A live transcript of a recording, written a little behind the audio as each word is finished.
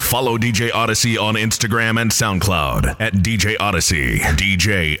Follow DJ Odyssey on Instagram and SoundCloud at DJ Odyssey,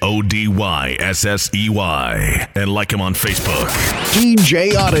 DJODYSSEY, and like him on Facebook.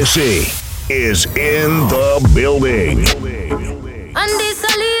 DJ Odyssey is in the building. And this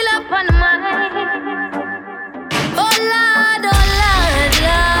a little up on mine. Oh Lord,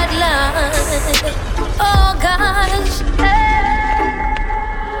 oh gosh.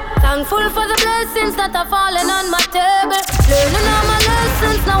 Thankful for the blessings that are falling on my table. Learning all my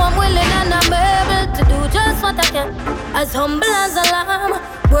lessons, now I'm willing and I'm able to do just what I can. As humble as a lamb,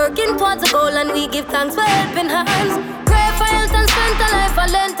 working towards a goal, and we give thanks for helping hands. Pray for health and strength, a life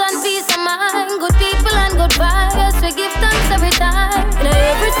for length and peace of mind. Good people and good vibes, we give thanks every time. In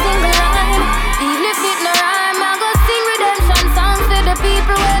every single line, even if it no rhyme, I go sing redemption songs to the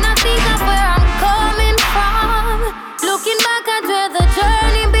people when I think of where I'm coming from. Looking back at where the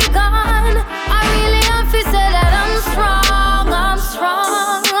journey began, I really have to say that I'm strong, I'm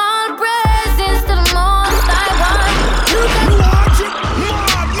strong. All praises to the most I want. Look at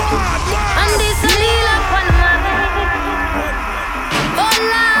and this a little up on mine. Oh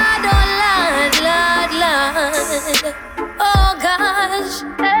Lord, oh gosh.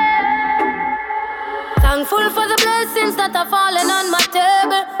 Thankful for the blessings that are falling on my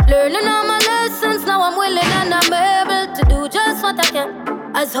table. Learning all my lessons, now I'm willing and I'm able to do just what I can.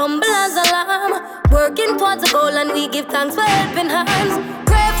 As humble as a lamb, working towards a goal, and we give thanks for helping hands.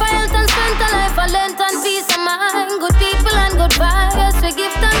 Pray for health and strength, a life for length and peace of mind. Good people and good vibes, we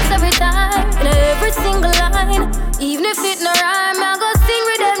give thanks every time. In every single line, even if it no rhyme, I go sing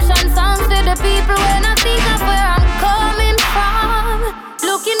redemption songs to the people when I think of where I'm coming from.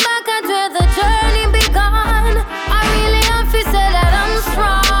 Looking back at where the journey began, I really have to say that I'm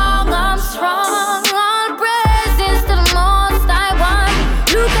strong, I'm strong. All praises to the most I want.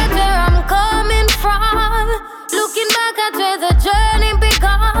 Look at where I'm coming from. Looking back at where the journey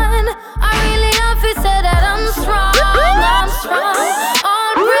began, I really have to say that I'm strong, I'm strong.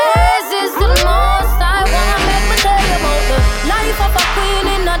 All praises to the most I want. Let me tell you about the life of a queen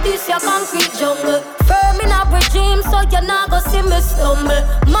in a this your concrete jungle. Firm in a regime, so you're not gonna see me stumble.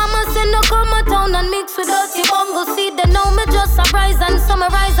 Mama said no come a town and mix with dirty bungle. See they know me just a rise and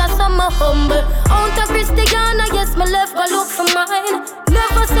summarize as some humble. Out of Christiana, yes me left go look for mine.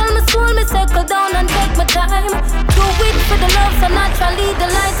 Never sell my soul, me settle down and take my time. Do it for the love, so naturally the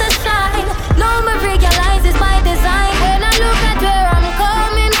lights that shine. Now me realize it's by design. When I look at where I'm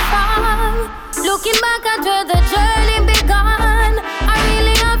coming from, looking back at where the journey began, I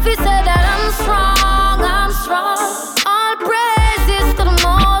really have to say that I'm strong, I'm strong. All praises to the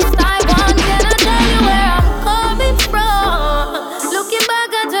most I want. Can I tell you where I'm coming from? Looking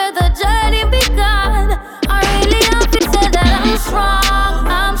back at where the journey began, I really have to say that I'm strong,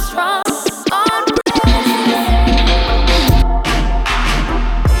 I'm strong. All praises.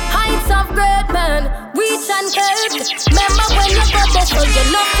 Heights of great men, reach and curve. Remember when you got there, so you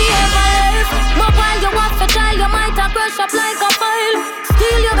know the ever live. But while you walk for child, you might have brush up like a file.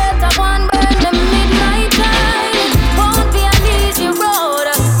 Still you better go and burn the midnight time. Won't be an easy road,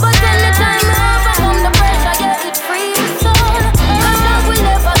 but when the time overcome the pressure, yeah, it frees the soul. Cause love will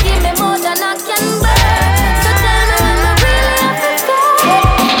never give me more than I can bear. So tell me when I really have to go.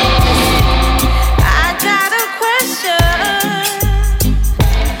 I got a question.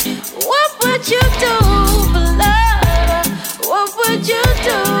 What would you do for love? What would you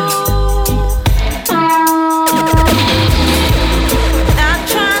do? Not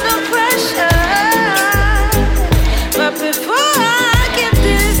trying to pressure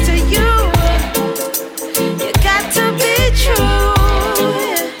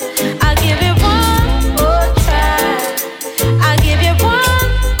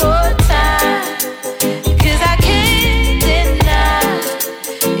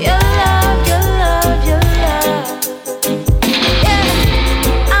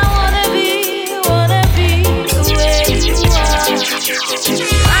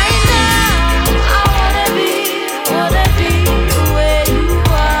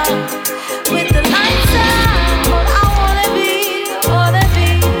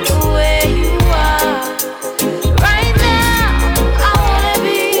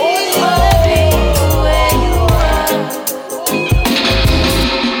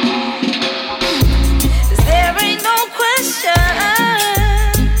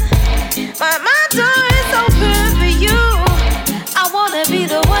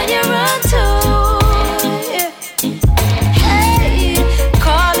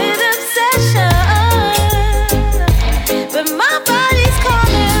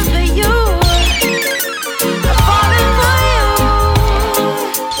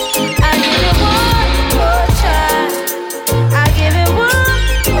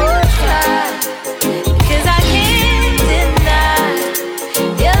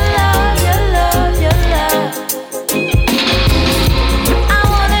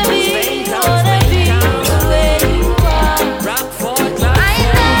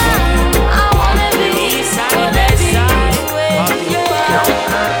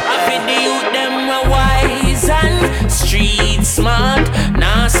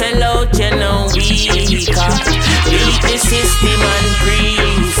system and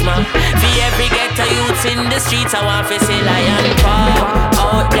prisma. For every ghetto youths in the streets, I want to see Lion Paw.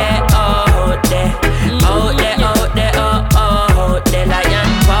 Out there, out there, out there, out there, out there,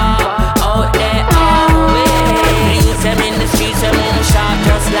 Lion Paw. Out there, out there. The youths them in the streets, them move sharp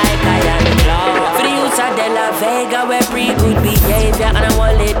just like Iron Claw. For the youths of De La Vega, we're pretty good behavior, and I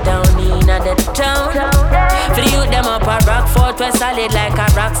wall it down in the town. For the youth them up a Rockfort, we're solid like a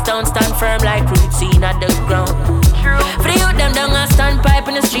rock stone, stand firm like roots in at the ground. For the youth them down a standpipe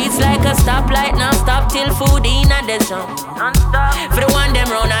in the streets like a stoplight, now stop till food in at the zone. For the one them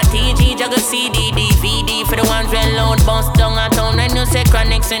round a TG, juggle CD, DVD. For the ones when loud bounce down a town, and you say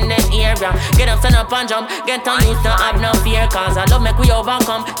chronics in the area. Get up, stand up and jump, get on youth, don't have no fear, cause I love make we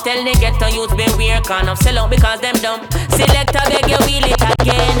overcome. Tell the get on youth beware, can't have sell out because them dumb. Select a beg you wheel it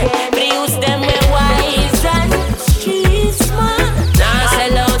again. For the youth them we wise and street smart. Now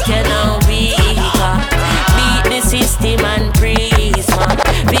sell out you know weaker. Beat the system and prisma.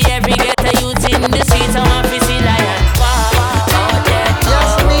 For every ghetto youth in the streets, I want to see Lion Paw. Out there,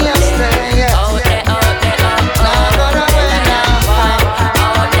 Yes, me a stay, yes. out there, out there, out there. Now go away now.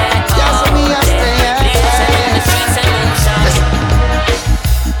 Out there, Yes, me a stay, the youths them in the streets and move sharp.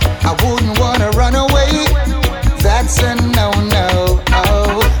 I wouldn't wanna run away. That's a no-no.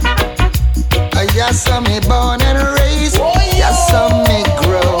 Oh, yes, I'm me born and raised. Yes, I'm me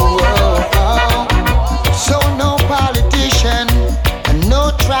grow. Oh, so no politician and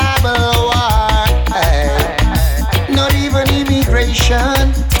no tribal war. Not even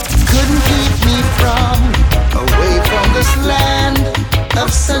immigration couldn't keep me from away from this land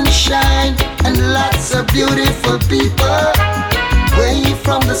of sunshine and lots of beautiful people. Away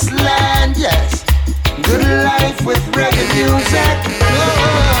from this land, yes. Good life with reggae music.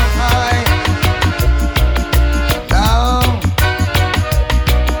 No,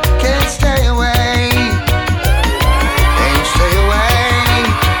 can't stay away. Can't stay away.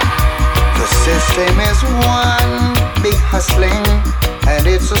 The system is one big hustling, and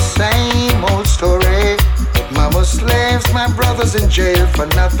it's the same old story. Mama slaves, my brothers in jail for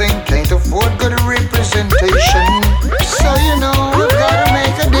nothing. Can't afford good representation. So you know we've gotta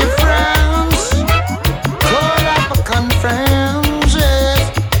make a difference. Call up a conference, yes.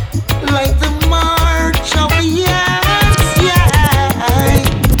 Like the march of the ants, yeah.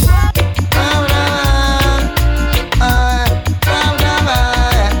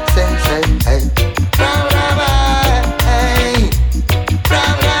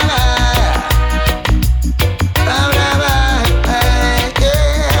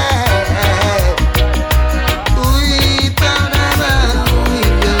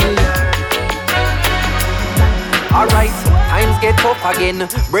 Alright, times get tough again.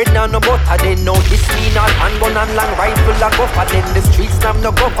 Bread down no butter then. No this mean all handgun and long rifle a go for then. The streets now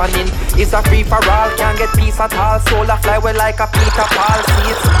no governing. It's a free for all, can't get peace at all. Soul a fly well like a Peter Paul.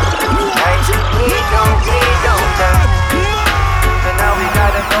 See it's hey, we don't learn. So now we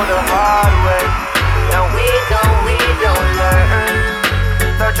gotta go the hard way. Now we don't learn.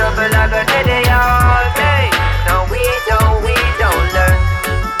 So trouble like a day all day. No we don't learn.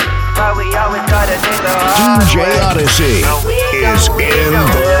 But we always gotta take the hard DJ way. Odyssey is in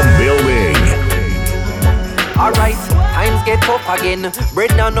the building. Alright, times get tough again. Bread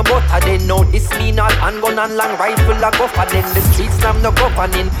down no butter then. No this mean all handgun and long rifle a go for then. The streets now no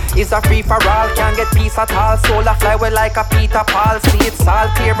governing. It's a free for all, can't get peace at all. Soul a fly well like a Peter Paul. See it's all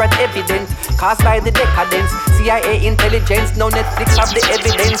clear and evident, caused by the decadence. CIA intelligence, no Netflix have the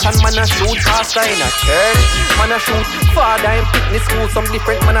evidence. And man a shoot pastor in a church, man a shoot father in picnic school. Some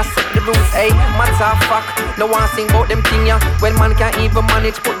different man a set the rules. Hey, man's a fuck, no one sing about them thing ya. Well man can't even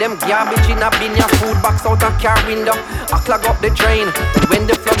manage put them garbage in a bin ya. Food box out a car window, I clog up the drain. When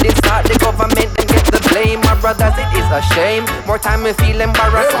the flood is start, the government then get the blame. My brothers, it is a shame. More time we feel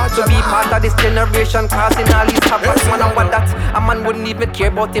embarrassed to be part of this generation, causing all these havoc. Man, I want that a man wouldn't even care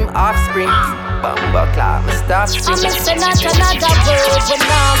about him offspring. Bumba clap, me stop singing. I'm missing not another word, but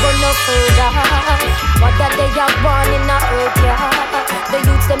now go no further. What that they are born in the earth, yeah. The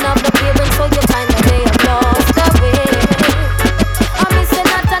youths them have no parents, so you find that they have lost their way. I'm missing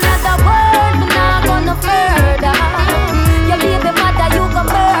not another word, but now go no further. Your baby mother, you go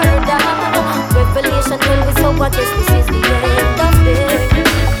murder. Revelation will be so what justice is the end of it.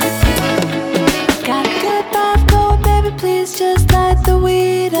 Gotta get back going, baby, please just light the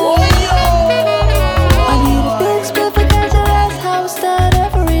weed up. I need a big spliff against your ass house that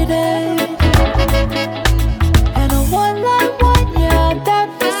every day. And a one like one, yeah, that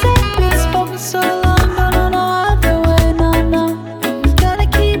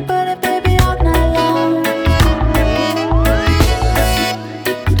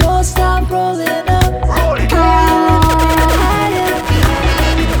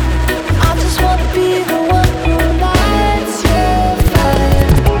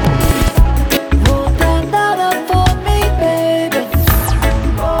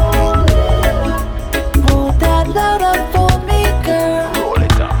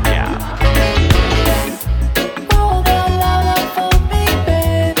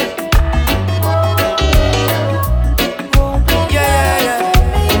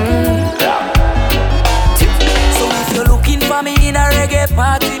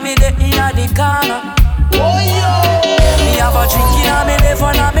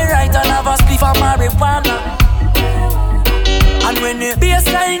Yeah,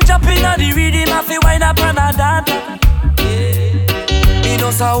 bassline jumping on the rhythm, I feel wine up on a dance. Yeah, me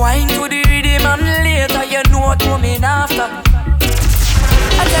know so wine to the rhythm, and later you know what coming after.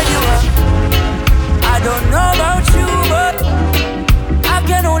 I tell you what, I don't know about you, but I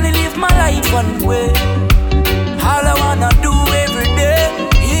can only live my life one way. All I wanna do every day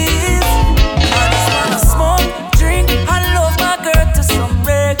is I just wanna smoke, drink, and love my girl to some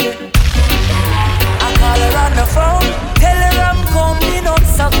reggae. I call her on the phone, tell her I'm coming on,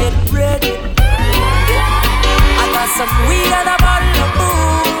 so get ready. I got some weed and a bottle of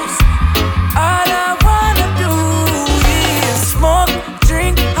booze. All I wanna do is smoke,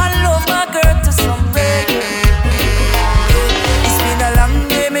 drink, and love my girl to some reggae. It's been a long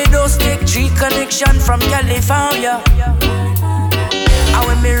day, me just take 3 connection from California. And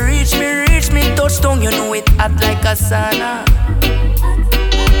when me reach touchdown, you know it hot like a sauna.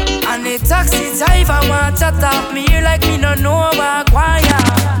 And the taxi driver want to talk me here like me no know about choir.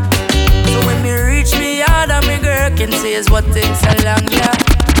 So when me reach me yard and me girl can say is what takes so long, yeah.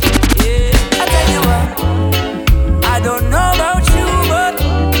 I tell you what, I don't know about you, but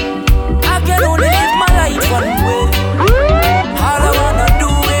I can only live my life one way. All I wanna do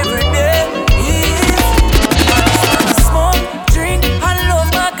every day is I just wanna smoke, drink, and love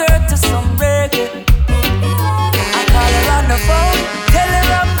my girl to some reggae. I call her on the phone, tell her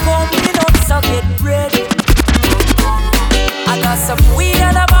I'm coming up, so get ready. I got some weed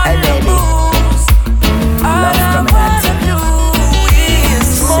and a bottle of booze. All I wanna do is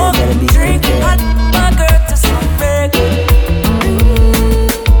smoke, drink, and my girl to some reggae.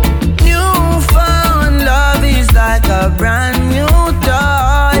 Newfound love is like a brand new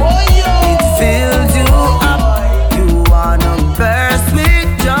toy. It fills you up, you wanna burst with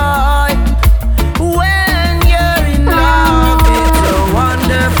joy. When you're in love, it's a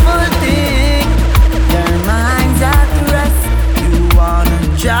wonderful thing. Your mind's at rest, you wanna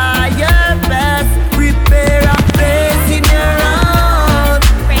try your best. Prepare a place in your heart,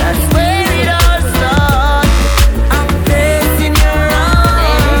 that's where it all starts. A place in your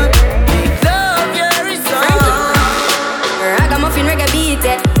heart, make love your resort. Ragamuffin reggae beat,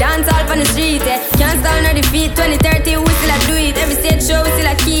 dance all on the street, can't stand on the feet. 2030 we still a do it. Every stage show we still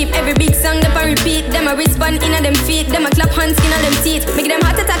a keep. Every big song them a repeat. Them a respond in on them feet. Them a clap hands skin on them teeth. Make them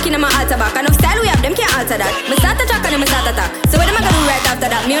heart attack in my altar back. Enough style we have, them can't alter that. Me start to track and them start attack. So what am I gonna do right after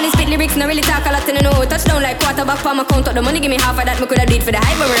that? Me only spit lyrics, no really talk a lot, and I know touchdown like quarterback for my count up the money. Give me half of that. Me coulda do it for the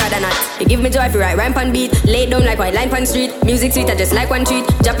hype, but me rather not. You give me joy if you write rhyme pan beat. Lay down like white line pan street. Music sweet, I just like one treat.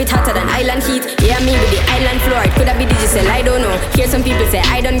 Drop it hotter than island heat. Yeah, me with the island floor. It coulda be digital, I don't know. Hear some people say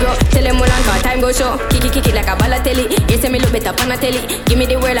I don't grow. Tell them all on cause time go show. Kick it like a ballatelli. You say me look better pan a telly. Give me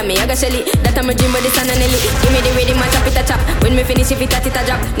the world and me a go shelly. That I'm a dream with the sun and Nelly. Give me the rhythm and chop it a chop. When me finish if it a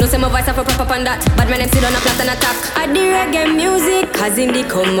drop. No say my voice have a proper on that. But my name sit on a plant and attack. I the reggae music causing the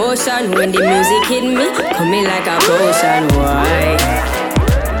commotion. When the music hit me, coming like a potion. Why?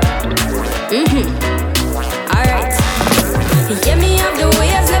 Alright. Yeah, me have the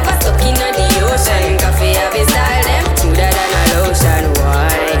waves never stuck in the ocean. Coffee have a style them smoother than a lotion. Why?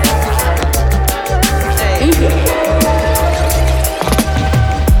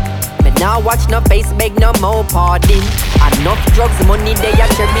 Now watch no face, beg no more pardon. Enough drugs, money they a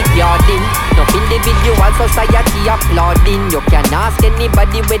cherry garden. Enough individual society applauding. You can ask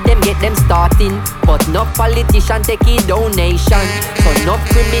anybody where them get them starting. But no politician take a donation. So no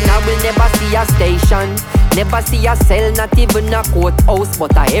criminal will never see a station. Never see a cell, not even a courthouse.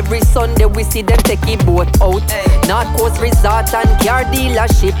 But every Sunday we see them take a boat out. North Coast Resort and car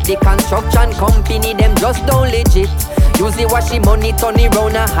dealership. The construction company, them just don't legit. Usually wash the money, turn it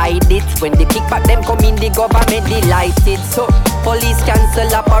round and hide it. When the kickback them come in, the government delighted. So police cancel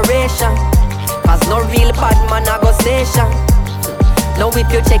operation, cause no real bad man a go station. Now if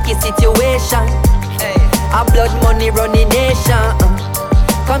you check the situation, a blood money running nation.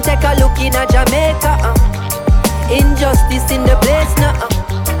 Come take a look in a Jamaica. Injustice in the place now.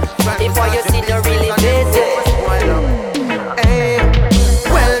 Before you see the really face. Hey,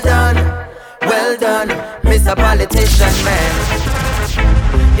 well done, Mr. Politician Man.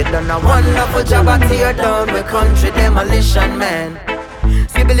 You done a wonderful job at tear down with country demolition, man.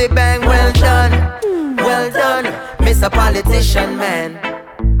 Skibbly bang, well done, Mr. Politician Man.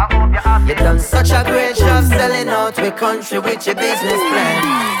 You done such a great job selling out with country with your business plan.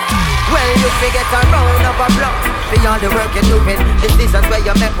 Well, you forget a round of applause for all the work you're doing. Decisions where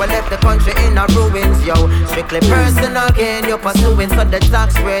you make will left the country in a ruins, yo. Strictly personal gain you're pursuing, so the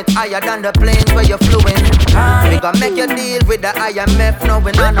tax rate higher than the planes where you're fluing. We gon' make you deal with the IMF,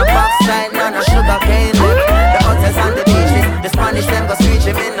 knowing on a backside, none of sugar cane left. The hotels and the beaches, the Spanish them go screech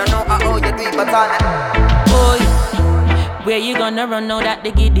him in. I know how you do it, but all boy, Where you gonna run now that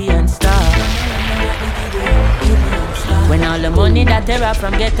the Gideon star? When all the money that they rob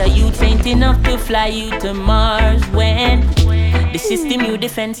from ghetto youth ain't enough to fly you to Mars. When the system you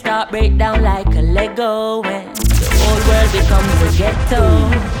defend start break down like a Lego. When the whole world becomes a ghetto,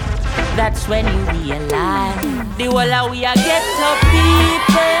 that's when you realize the whole of we are ghetto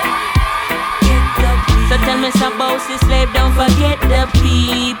people. So tell me some bossy slave, don't forget the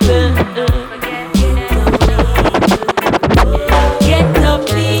people. Ghetto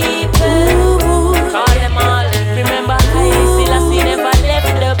people. Call them all. Remember how you still I see never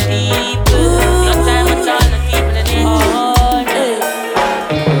left the people. No time at all, the people in it.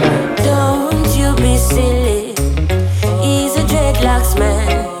 Don't you be silly. He's a dreadlocks man,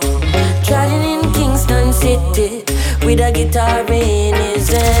 traveling in Kingston City with a guitar in his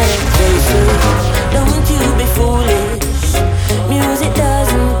hand. Don't you be foolish. Music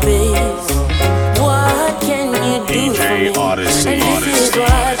doesn't pay. What can you do DJ for me? Odyssey. And this is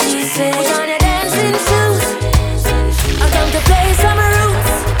what he says. Put on your dancing shoes. I come to play some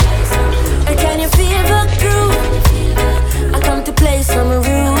roots. And can you feel the groove? I come to play some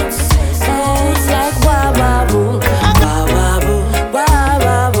roots. It's like wah wah boo, wah wah boo, wah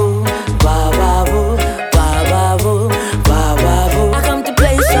wah boo, wah wah boo, wah wah boo, wah wah boo. I come to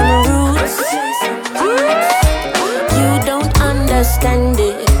play some roots. You don't understand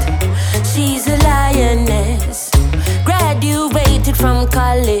it. She's a lioness, graduated from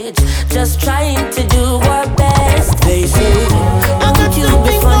college, just trying to do her best. They say, won't you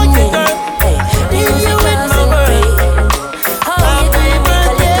be funny? Hey, music doesn't pay. How you gonna make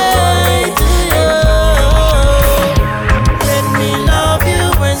a little money? Let me love you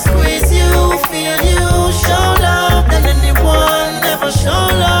and squeeze you, feel you, show love than anyone ever show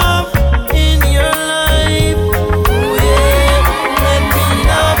love in your life. Ooh, yeah. Let me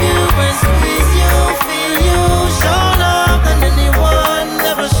love you and squeeze you, feel you, show love than anyone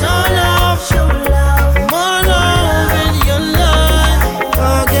ever show love. More love in your life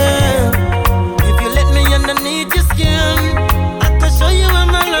again. If you let me underneath your skin, I can show you where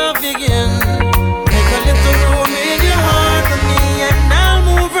my love begin. Make a little room in your heart for me and I'll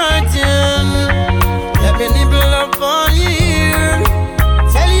move right in. Let me nibble up on your ear,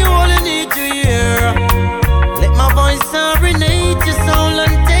 tell you all I need to hear. Let my voice serenade your soul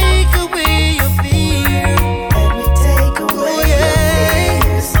and take away your fear. Let me take away your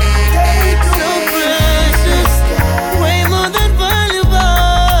fears. Take so precious, way more than valuable.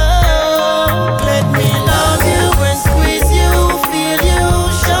 Let me love you and squeeze you, feel you,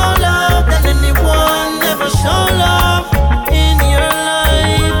 show love than anyone ever show love in your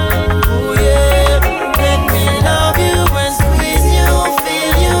life. Ooh, yeah. Let me love you and squeeze you,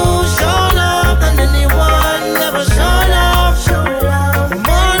 feel you, show love than anyone ever show love.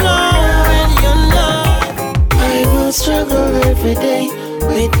 More love in your life. I will struggle every day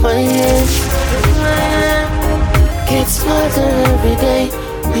with my hands. Get smarter every day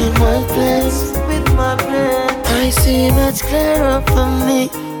with my plans. I see much clearer for me.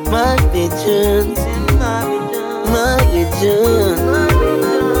 My vision, my vision,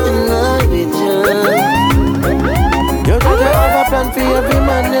 my vision. You gotta have a plan for every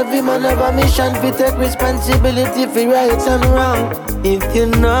man have a mission. We take responsibility for right and wrong. If you're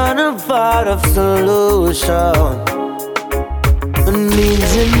not a part of solution, it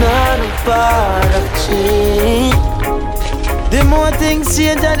means you're not a part of change. The more things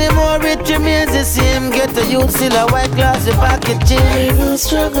change and the more it remains the same. Get the youth still a white glass of packaging. I will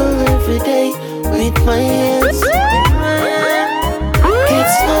struggle every day with my hands. Get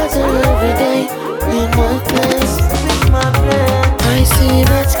smarter every day with my plans. I see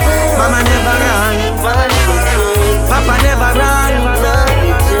that's clear. Mama never run, Papa never run.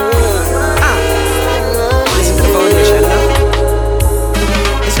 This is the foundation now.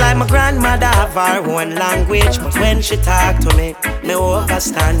 It's like my grandmother have her own language, but when she talk to me, me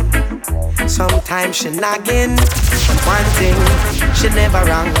understand. Sometimes she nagging, but one thing, she never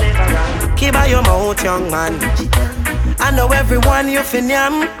wrong. Keep out your mouth, young man. I know everyone you fin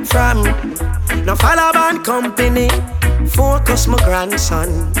yam from. Now follow bad company, focus my grandson.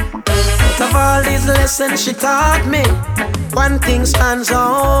 Out of all these lessons she taught me, one thing stands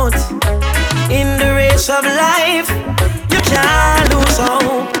out. In the race of life, you can't lose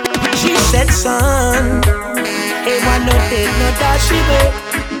hope. She said, son, hey, one no dead, no dash away.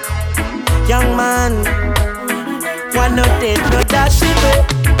 Young man, one no dead, no dash away.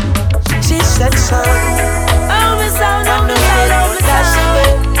 She said, son, Oh, me sound, one no dead, no dash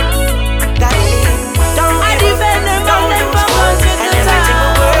away. That means, don't I give defend them up, from don't them lose from hope, one and everything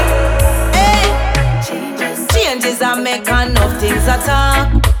will work. Hey, changes I make enough things I talk.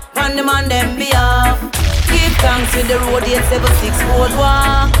 On them on them behalf. Give thanks Banks with the road 876 road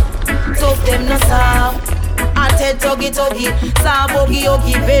walk. Tough them no soft. I tell tuggy, saw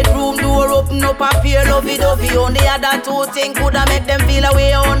buggy, bedroom door open up a pair lovey-dovey. Only other two things coulda make them feel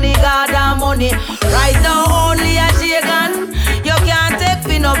away. Only God and money. Right now only a shaken. You can't take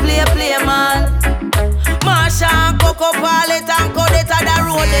me no play man. Marsha and Coco Pallet and Codetta the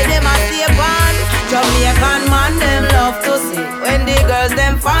road they them a stay on. Jamaican man them love to see when the girls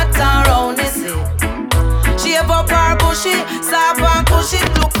them fat and round the sea. Shape up her bushy, soft and cushy,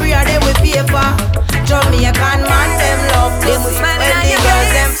 look prettier than with paper. Jamaican man them love to see when the girls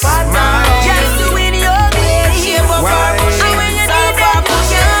them fat and round the sea. Just doing your way. Shape up her bushy, soft and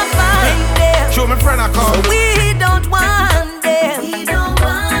cushy, look prettier. Show me friend I call. We don't want them. We don't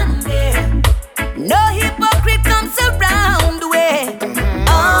want them. No hypocrite comes around the way.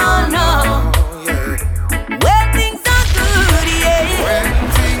 Oh no. When things are good, yeah.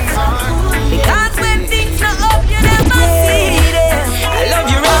 Because when things are up, you never see them. I love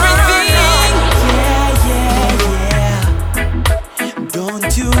your everything. Yeah.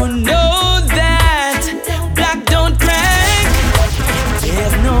 Don't you know that black don't crack?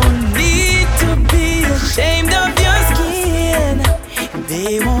 There's no need to be ashamed of your skin.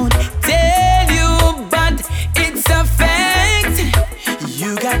 They won't tell you, but it's a fact.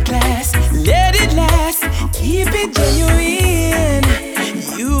 You got class, let it last, keep it genuine.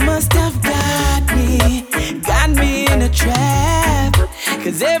 You must have got me in a trap.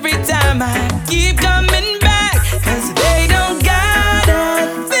 Cause every time I keep coming back, cause they don't got a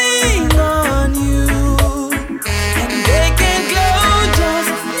thing on you. And they can glow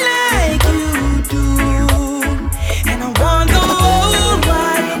just like you do. And I want the whole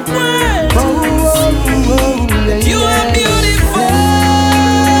wide world to see you are beautiful.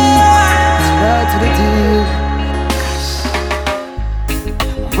 Right to the deal.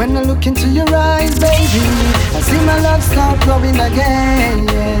 When I look into your eyes, baby, I see my love start growing again.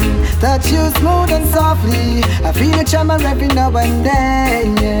 Touch you smooth and softly, I feel a charm every now and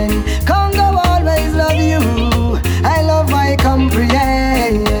then. Congo always love you, I love my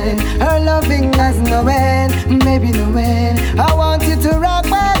comprehend. Her loving has no end, maybe no end. I want you to rock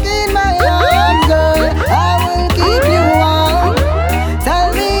back in my arms, girl. I will keep you warm. Tell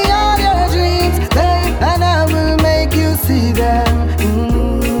me all your dreams, babe, and I will make you see them.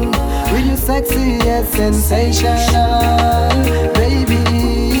 With you sexy and sensational, baby,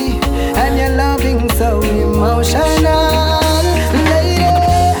 and your loving so emotional. Lady,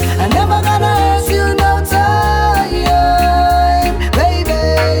 I'm never gonna hurt you no time, baby.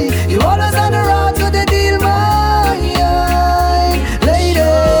 You always on the road to the deal, my lady.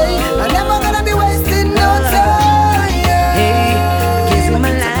 I'm never gonna be wasting no time. Hey, kiss my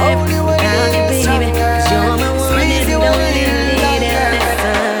life, count it, baby. 'Cause you're my one and only lady.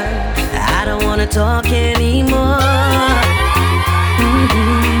 Listen, I don't wanna talk anymore.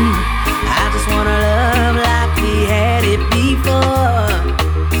 I just wanna love like we had it before.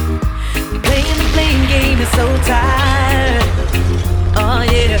 Playing game is so tired. Oh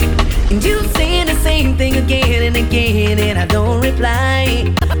yeah, and you saying the same thing again and again, and I don't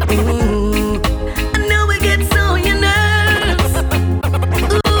reply. Ooh, I know it gets on your nerves.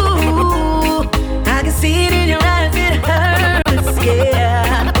 Ooh, I can see it in your eyes, it hurts,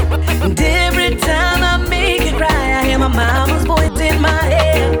 yeah. And every time I make you cry, I hear my mama's voice in my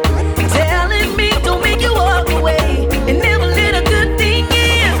head, telling me don't make you walk away and never let a good thing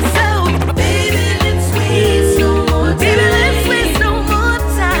in. So, baby, let's waste no more time. Baby, let's waste no more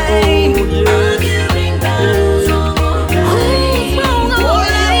time. Arguing about wrong or right. Wrong or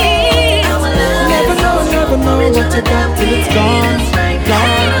right. Never know what you got till it's gone. Right now,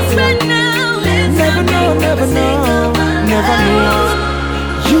 let's Never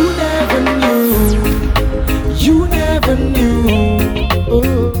know. You never knew.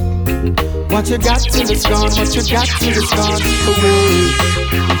 Oh. What you got till it's gone. What you got till it's gone away.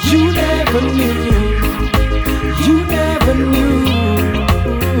 You never knew.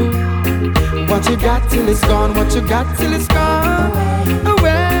 What you got till it's gone. What you got till it's gone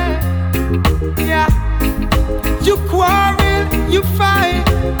away. Yeah. You quarrel, you fight.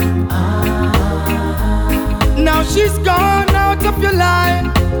 Now she's gone out of your life.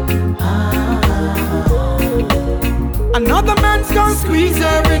 Another man's gonna squeeze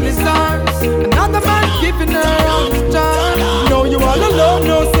her in his arms. Another man giving her all his time. No, you all alone,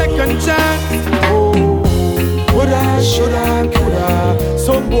 no second chance. Oh, woulda, shoulda, coulda.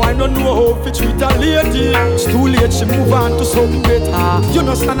 Some boy don't know how to treat a lady. It's too late, she move on to something better. You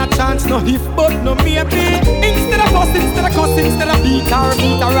no stand a chance, no if but no maybe. Instead of fussing, instead of cussing, instead of beat her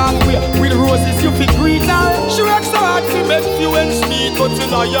halfway. With roses you fi greet her. She works so hard to make you ends meet, but you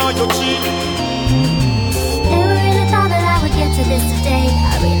know you cheat. to this day.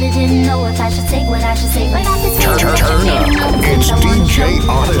 I really didn't know if I should take what I should say, but I could say what I Turn up. It's DJ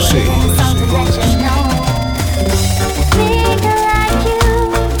Odyssey. Something to let you know. Think like you,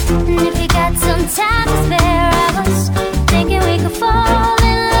 and if you got some time to spare, I was thinking we could fall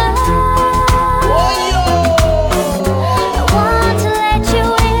in love. I want to let you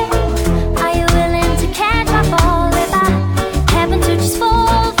in. Are you willing to catch my fall if I happen to just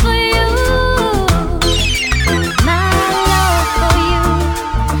fall for you? My love for you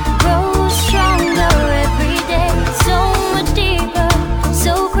grows stronger every day, so much deeper,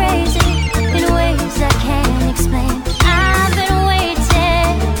 so crazy in ways I can't explain. I've been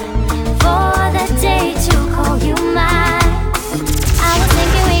waiting for that day to call you mine. I was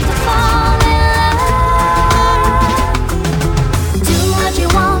thinking we could fall in love. Do what you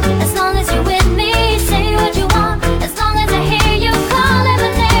want as long as you're with me. Say what you want as long as I hear you calling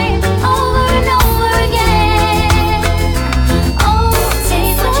my name over and over again. Oh,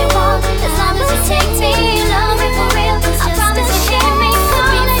 take what you want as long as you take me. Love me for real. I promise you hear me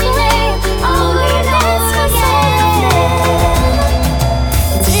calling your name over and over again.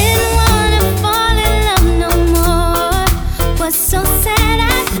 Didn't wanna fall in love no more. Was so sad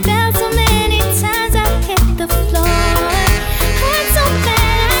I felt so many times I hit the floor. Hurt so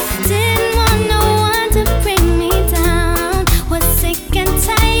bad I didn't want no one to bring me down. Was sick and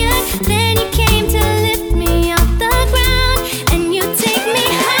tired, then you came to lift me off the ground, and you take me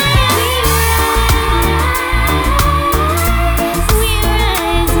higher. We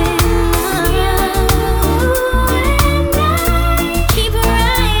rise in love. Keep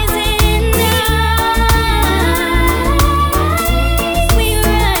rising now. We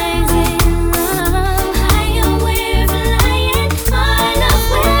rise in love. Higher we're flying, our love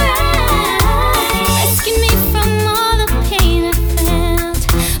will rise. Rescued me from all the pain I felt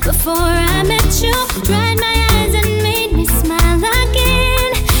before I met you. Dried my eyes and made me smile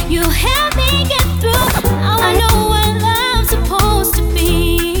again. You helped me get through. Now I know what love's supposed to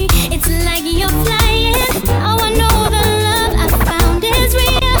be. It's like you're flying. Now I know the love I found is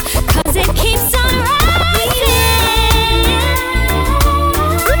real, 'cause it keeps on rising.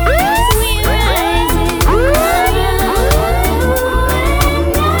 We rising.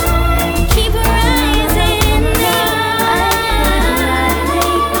 Keep rising now.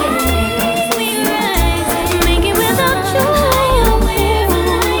 We rising. Make it without you. We're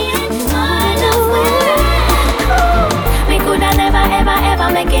flying. Our love will rise. Me coulda never ever ever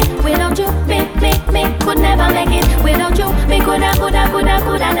make it without you. Me could never make it without you. Me coulda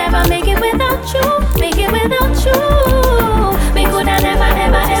never make it without you. Make it without you. Me coulda never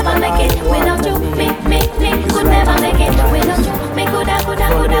ever ever make it without you. Me could never make it without you. Me coulda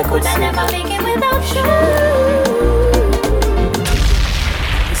never make it without you.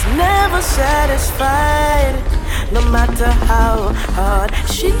 He's never satisfied, no matter how hard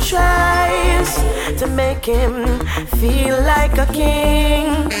she tries to make him feel like a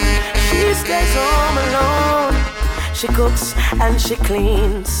king. She stays home alone. She cooks and she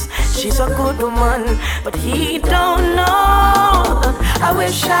cleans. She's a good woman, but he don't know. I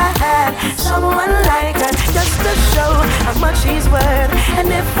wish I had someone like her, just to show how much she's worth. And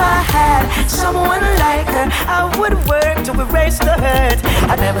if I had someone like her, I would work to erase the hurt.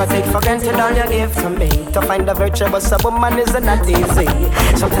 I never take for granted all you give to me. To find a virtuous woman isn't that easy.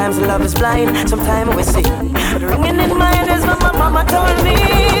 Sometimes love is blind, sometimes we see. But ringing in my ears is what my mama told me.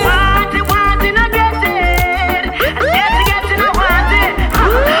 Want it, I get it. I get it, I want it. I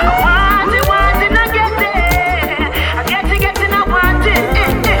want it, I get it. I get it, I want it.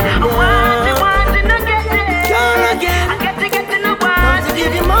 I want it, I get it. You're again. I get it, I want to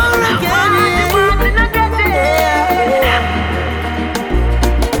give you more again. I want it, I get it.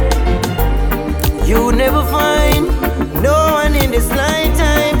 You never find no one in this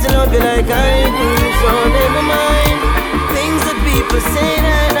lifetime to love you like I do. So never mind things that people say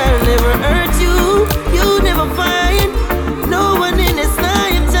that I'll never hurt you. You never find no one in this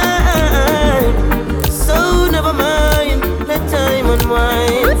lifetime. So never mind, let time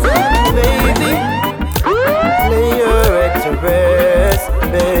unwind. Baby, lay your head to rest,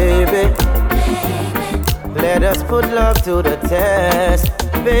 baby. Let us put love to the test,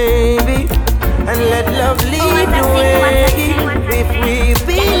 baby. And let love lead the way if we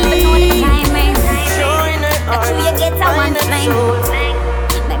believe. Join our hearts, find a soul.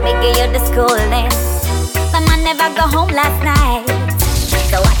 Let me give you the schooling. But I never go home last night.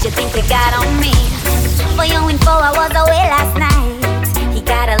 So what you think you got on me? For your info, I was away last night. He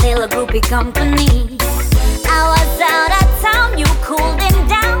got a little groupie company. I was out of town, you cooled him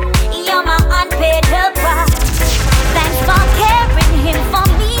down. You're my unpaid helper. Thanks for caring him for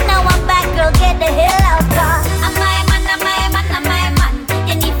me. Now I'm back, girl, get the hell out. I'm my man,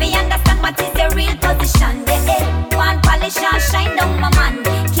 my man.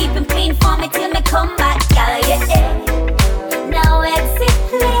 Keep him clean for me till me come back, girl, yeah. No exit,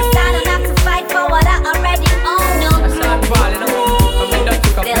 please. I don't have to fight for what I already own. No,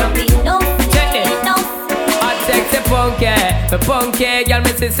 there'll be no fear, no fear. I sexy punky, girl,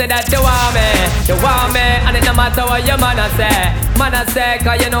 me say that you want me, and it no matter what your man a say,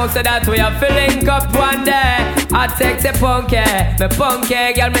 cause you know say that we are filling up one day. I sexy punky,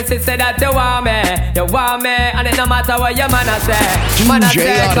 girl, me say that you want me, and it no matter what your man a say,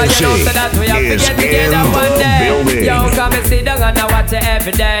 cause you know say that we are get together one day. Yo, come and sit down and I watch it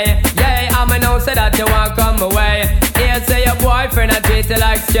every day. Yeah, I'ma know say that you want come away. Here say your boyfriend I treat you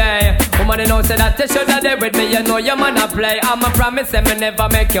like stray. Woman, you know say that you should have there with me. You know your man a play. I'ma promise him me never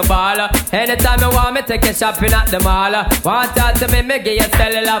make you ball. Anytime you want me take you shopping at the mall. Want talk to me give you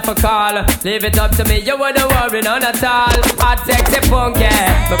cellular for call. Leave it up to me, you wouldn't worry none at all. I sexy punky,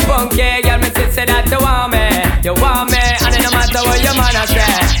 girl, me say that you want me, and it no matter what your man a say.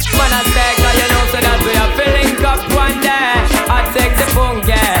 Man a say, cause you know say that we are filling up one day. I sexy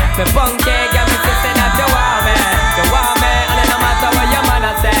punky, girl, me say that you want me, and it no matter what your man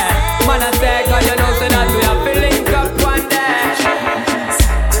a say. Man a say, cause you know say that we are filling up one day.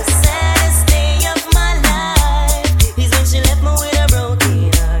 The saddest day of my life is when she left me with a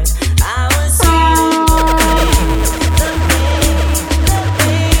broken heart. I was feeling the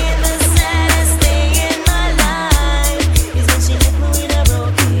pain. The saddest day in my life is when she left me with a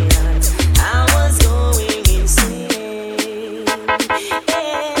broken heart. I was going insane.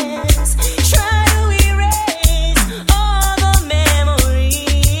 Yes, try to erase all the memories.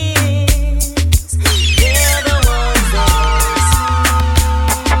 They're the ones that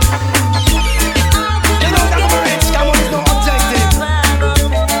You know that we're rich, come on, it's no objective.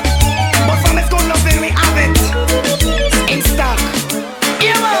 But from it's good loving, we have it in stock.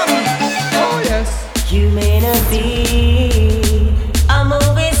 Yeah, man. Oh, yes. you may not be a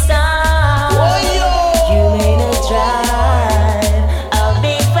movie star. You may not drive a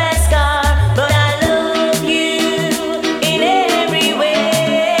big fast car, but I love you in every way.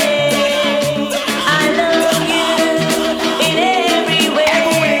 I love you in every way.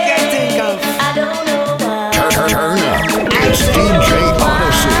 Every way you can think of. I don't know why. Turn up. It's DJ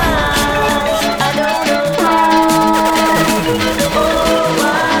Odyssey. I don't know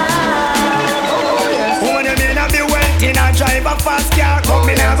Woman, you may not be wealthy, not drive a fast car, but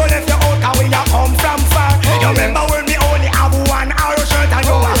me never left you out, and we a come from far. You remember when me only have one arrow shirt, and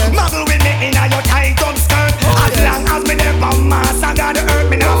you muggle with me in your tight up skirt. As long as me never mass, I got the earth,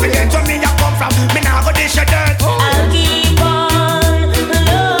 me not forget where me a come from, me not go dish your dirt. I'll keep on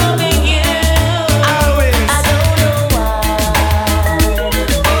loving you. Always. I don't know why.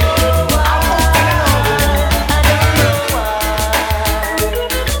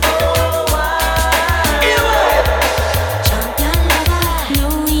 Champion lover, no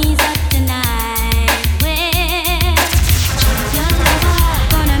ease up tonight. Well, champion lover,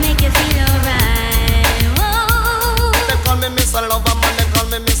 gonna make you feel alright. Whoa. They call me Mr. Lover, man, they call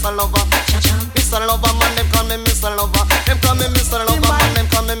me Mr. Lover. Mr. Lover, man, they call me Mr. Lover. Them call me Mr. Lover, man, them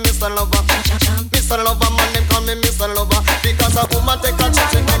call me Mr. Lover. Mr. Lover, man, them call me Mr. Lover. Because a woman take a chick,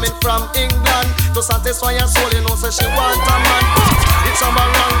 she coming from England to satisfy her soul, you know, say she want a man. It's a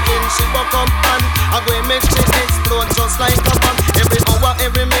ranking, she go come and I go and make she explode just like a bomb. Every hour,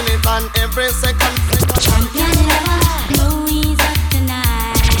 every minute, and every second. Champion lover, no ease up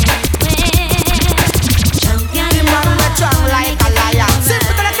tonight. Well, champion lover, Strong like a lion.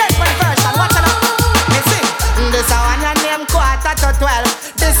 Simple to the dead one version. Watch it out. Me sing. This a one your name 11:45.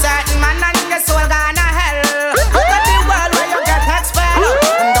 This certain man and his soul gonna hell. Look at the world where you get expelled.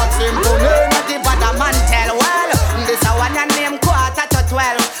 And that's him to learn what the bad man tell. Well, this a one your name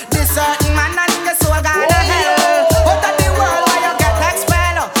 11:45. This certain man and his soul gonna hell. Look at the world where you get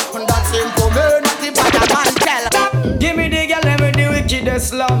expelled. And that's him to learn what the bad man tell. Give me the girl with the wickedest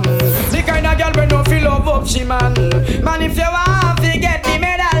slum. The kind of girl we no feel love up she man. Man, if you want to get the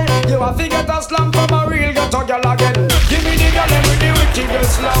medal, you have to get a slum from a real ghetto girl again. Give me the girl with the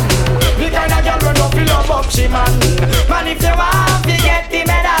wickedest slum. The kind of girl we no feel love up she man. Man, if you want to get the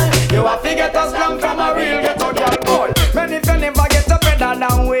medal, you have to get a slum from a real ghetto girl. Boy, man, if you never get a better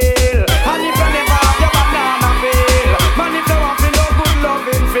than wheel, and if you never have your banana feel, man, if you want to no good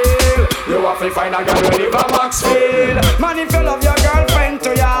loving feel, you have to find a girl who live a Maxfield. Man, if you love your girlfriend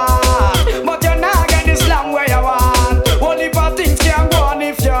to ya, but you not get the slam where you want. Only bad things can go on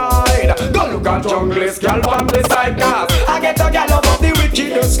if you hide. Go look at junglist, girl on the side cast. I get a girl up the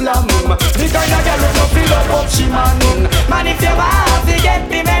wickedest slum. The kind of girl who no feel up up she man. Man, if you want to get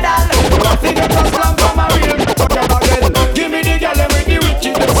the medal, you have to get a slam from a real ghetto girl again. Give me the girl with the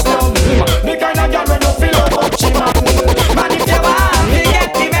wickedest slum. The kind of girl who no feel up up she man. Man, if you want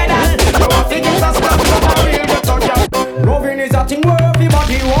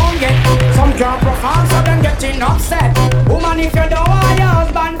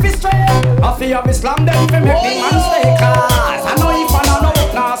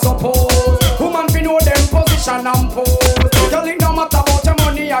man and poor. Girl, it no matter about your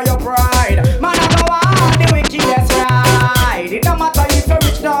money or your pride. Man, I go on the wickedest ride. It no matter if you're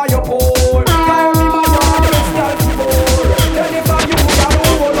rich or you're poor. Carry me, man, you're always self-poor. Then if I use a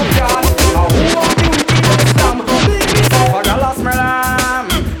roll of God, who are the wickedest lamb? Big me so for the lost me lamb.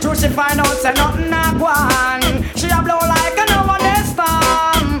 True, she find out say nothing a go on. She a blow like a no one this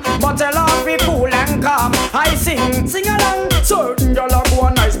time. But her love be cool and calm. I sing along. Certain girl a go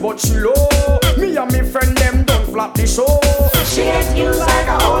nice but she low. Me and me friend them don't flap the show. She get used like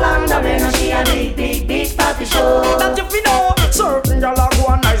a whole underwear. And she a big party show. That if you know. Certain girl a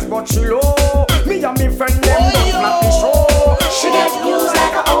go nice but she low. Me and me friend them don't flap the show. She get used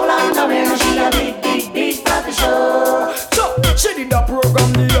like a whole underwear. And she a big party show. So she did a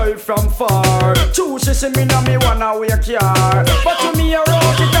program the eye from far. True, she see me now me wanna wake her. But to me a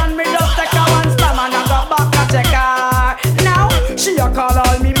road it and me just take a one slam and I go back and check her. Now she a call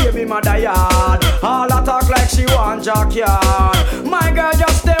all me baby mother yard. All a talk like she want jackyard. My girl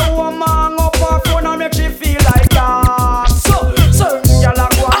just stay home and up her phone and make she feel like that. So certain girl a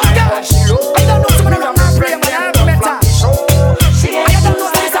go and she low. I don't know some of them a pray but I better. She I don't know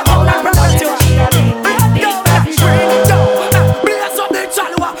this a whole lot brother too. Blaze up the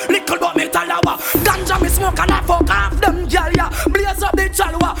chalwa, little but me talawa. Ganja me smoke and I fuck off them gyal ya. Blaze up the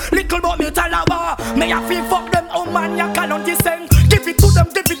chalwa, little but me talawa. Me a feel fuck them, oh man ya cannot diseng. Give it to them,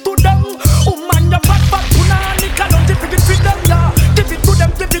 give it to them. Oh man ya fat punani cannot give it to them ya. Give it to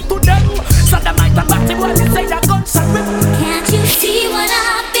them, give it to them. So them might have batty boy me say that gunshot whip. Can't you see what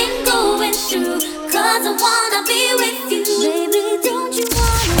I've been going through? Cause I wanna be with you. Baby, don't you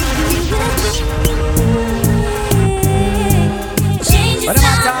wanna be with me? Changes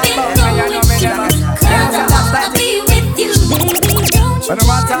I've been going through. Cause I wanna be with you. Baby, don't you wanna be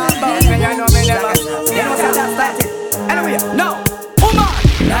with me? Anyway, no, woman.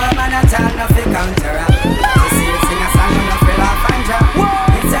 No man at all, nothing counter up. Sing a song and I feel off and drop.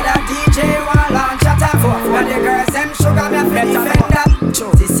 Instead of DJ, one launch at a four. But the girls, them sugar, me a feel defend up.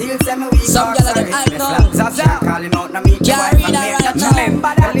 Cecile, say me weak. Some girls are I know. Calling out, now meet your wife and make that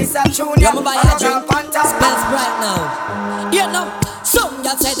remember that Lisa Junior. Buy a drink, spells right now. You know, some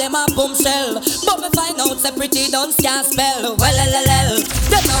girls say them a boom shell, but me find out say pretty don't can spell. Well,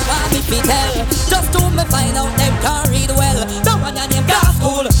 them know what me fi tell. Just to me find out them can't read well. The one a name gas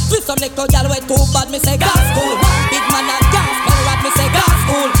school. With some little girl way too bad, me say gas school. One big man a gas spell what me say gas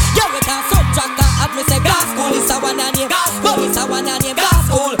school. Yeah, we can subtract that at me say gas school. It's a one a name, but it's a one a name gas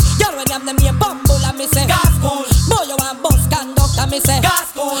school. Yeah, when them name bumble and me say gas school. Boy, you want bus conductor, me say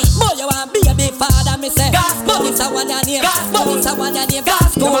gas school. Boy, you want baby father, me say gas school. But it's a one a name, but it's a one a name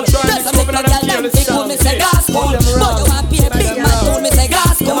gas school. There's a little girl them people, me say gas school. Boy, you want be a big man, told me say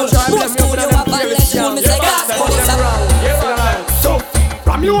gas school. Most school you have a less school, me say gas school. It's a so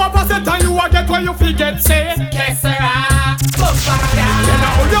from you up a set and you a get what you forget say. Que sera? Then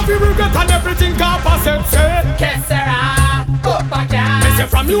all you feel regret and everything opposite say. Que sera? Me say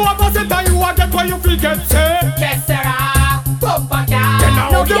from you up a set and you a get what you forget say. Que sera? Then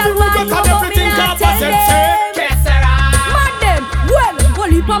all you feel regret and everything opposite say. Que sera? Madam, well,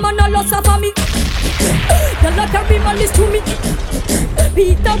 only mama no loss of me. The lot of people list to me.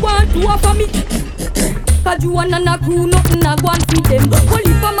 Peter want to offer me. Cause you wanna na crew, nothing I want to them.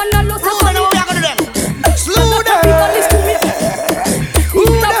 Only mama no loss of me. Slow down. People list to me.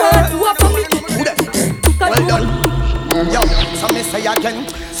 Peter want to offer me. Well done. Yo, so me say again.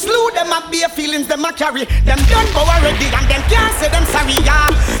 Slew them up bare feelings them a carry. Them done go already and them can't say them sorry, yeah.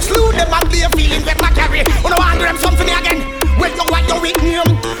 Slew them up bare feelings them a carry. You know I do them something again. Well, you what you with me?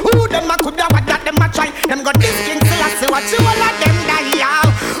 Who them a coulda what that them a try? Them got this king till I say what you all of them die, yeah.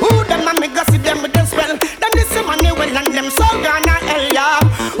 Who them a me go see them with them spell? Them this money well and them so gonna hell, yeah.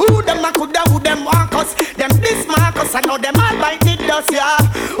 Who them a coulda who them walk us? Them this Marcus I know them all bite the dust, yeah.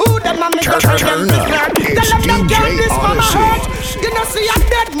 Who them a me go tell them this girl? Tell them can't this mama hurt. You know see a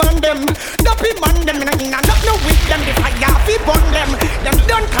dead man them, dopey man them, and not no with them. The fire fi burn them. Them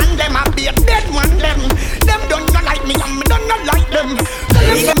don't condemn a be a dead man them. Them don't not like me and me don't not like them. Tell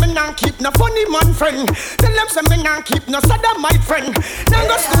them say me nah keep no funny man friend. Tell them say me nah keep no sada my friend. Now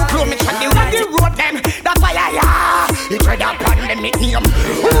go school crew me try the road them. That fire yeah, he tried a pandemic name.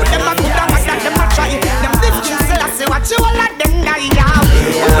 Who them a coulda what that them a try? Them this king still a say what you all of them die yeah.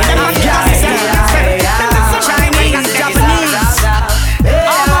 Who them a coulda say them this a Chinese Japanese.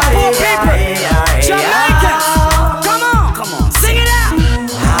 All my poor people, Jamaica. Come on, sing it out.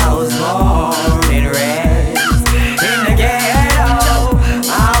 I was born in red in the ghetto.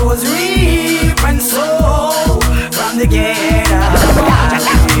 I was reaping soul from the ghetto.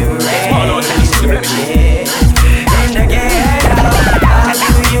 You red in the ghetto. How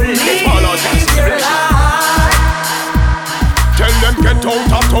do you live?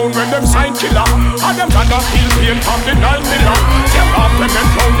 killer. And them gonna feel pain from the 9 miller. Them off them and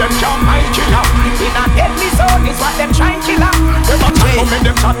round them can't find killer. In a deadly zone is what them trying killer. Them a chat to make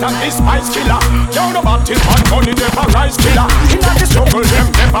them chat and this spice killer. Yo, no battle and money never rise killer. In a the struggle them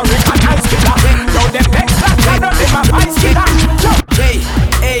never recognize killer. Yo, them next that channel them a vice killer.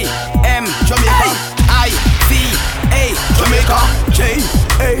 J-A-M Jamaica I-C-A Jamaica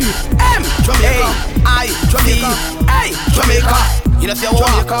J-A-M Jamaica I-C-A Jamaica. You know see how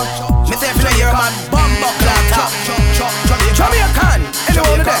Jamaica? Me say for your man Bumbo Clatter Jamaican,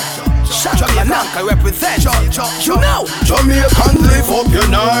 anyone there? Jamaican represent. You know Jamaicans live up your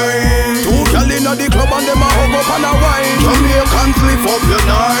night. Two gal inna the club and them a hug up and a wine. Jamaicans live up your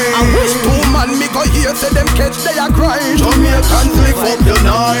night. I wish two man me go here say them catch they a crying. Jamaicans live up your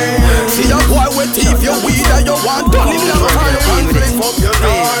night. See a boy with teeth your weed and you want done in long time. Jamaicans live up your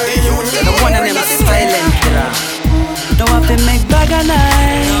night. The one of them is silent killer. Don't have to make bag of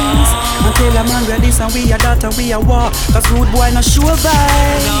nice. Until a man ready, and we a daughter, we a war. Cause rude boy no sure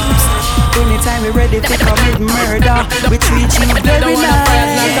vibes. Anytime we ready to commit murder, we treat you very nice.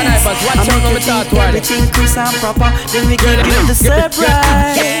 And make you think everything crisp and proper, then we give you the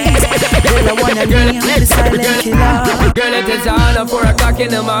surprise. You're the one and me, I'm the silent killer. Girl, it is on 4 o'clock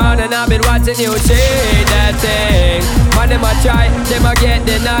in the morning. I've been watching you shake that thing. Man, them a try, them a get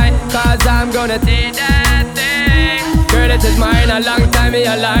denied. Cause I'm gonna take that thing. Girl, it is mine, a long time me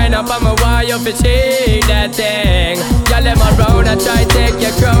a line up on my wire, you fi shake that thing. Y'all them around and try take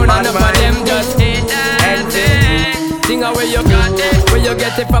your crown, and none of them just hate that thing. Sing out where you got it, where you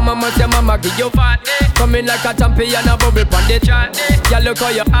get it from, mama, your mama give you fat it. Coming like a champion, a bubble pon the chart it. Y'all look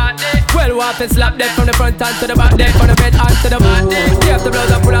how you hot it. Well, walk and slap that from the front and to the back there, from the bed and to the body. You have the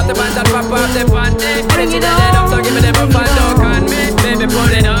blouse and pull out the pants and pop off the panty. Bring it up, so give me the bump and don't on me. Baby,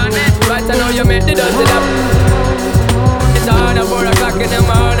 put it on me. Right, I know you make the dust it up. It's on 4 o'clock in the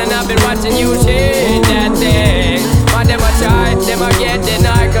morning, I've been watching you shake that thing. But them a try, them a get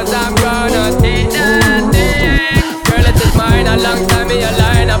denied, cause I'm gonna take that thing. Girl, it is mine, a long time me a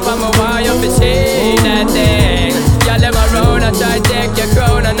line up on my wire, you fi shake that thing. Y'all them around, I try take your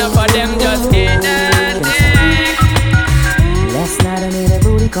crown, and enough of them just hate that thing. Last night I made a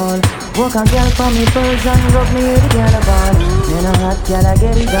booty call. Walk on girl for me birds and rub me with the girl a ball. Then a hot girl I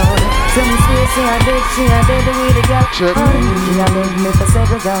get it on. So me swear say I did, she a did the way the girl on. She a make me for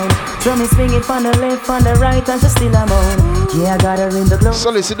settle down. So me swing it from the left, from the right, and she still a moan. Yeah, I got her in the glow.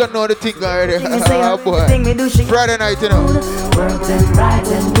 So listen, don't know the thing already. Oh boy. Me do she Friday night, you know. Work them right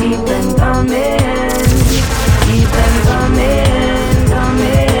and keep them coming. Keep them coming,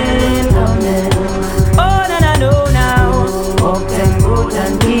 coming, coming. Oh, no, now. Walk them good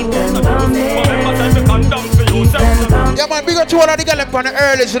and keep them coming. Yeah, man, big up to all of the girls on the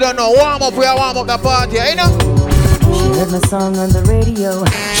early, so you don't know. Warm up, we are warm up the party, you know? She heard my song on the radio.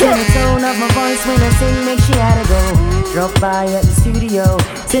 Sure. The tone of my voice when I sing make she had to go. Drop by at the studio.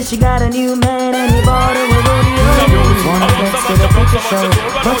 Said she got a new man and he bought her a rodeo. Wanna dance to the picture show,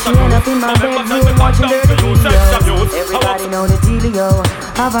 but she end up in my bedroom watching dirty videos. Everybody know the dealio.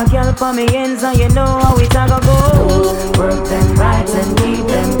 Have a girl for me ends and you know how it a go. Work them right and keep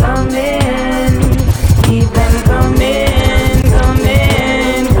them coming. Keep them coming,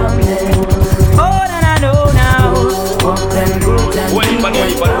 coming, coming. Oh, I know now. Walk them good and keep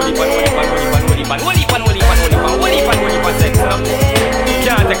them coming.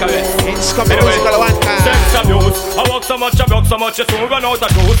 It's coming musical one time. Sex abuse, I walk so much, I broke so much, you soon run out of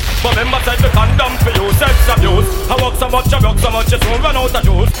juice. But remember said the condom for you. Sex abuse, I walk so much, I broke so much, you soon run out of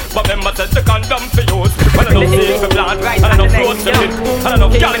juice. But remember said the condom for you. When I don't see for blood, and I don't float to it, and I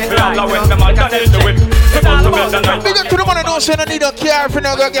don't get it for all, when the man done it to it. Big up to the one that don't say no need no care if you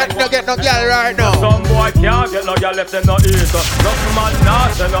no get no girl right now. Some boy can't get no girl if them no eat. Nothing man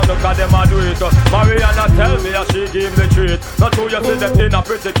not say nothing cause them a do it. Mariana tell me that she give me treat. Not who you see them in a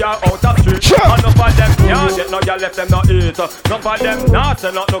pretty car out of street. Sure. And none of them can't get no girl if them no eat. None of them not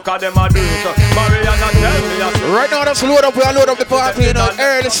say nothing cause them a do it. Mariana tell me that she right now let's load up, we are load up the party, you know.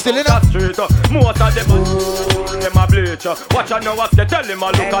 Early still, you know. Most of them a bleach. Watch out now what they tell him a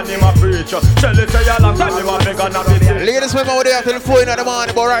look and him a preach. Tell it say a long time him a beg and a bitch. Ladies, remember what they have till 4 in the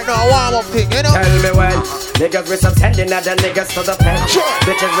morning, but right now, warm up thing, you know? Tell me when niggas with some sending at the niggas to the pen. Sure.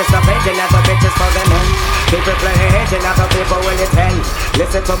 Bitches with some painting at the bitches for the men. People playing hating at the people when it's 10.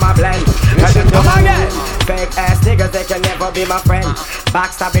 Listen to my blend. Listen to my again. Fake ass niggas, they can never be my friend.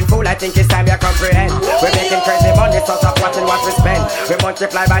 Backstabbing fool, I think it's time you comprehend. We're making crazy money, so stop watching what we spend. We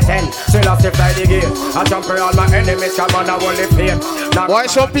multiply by 10, still lost to fly the gear. I jump for all my enemies, come on, I won't live here. Why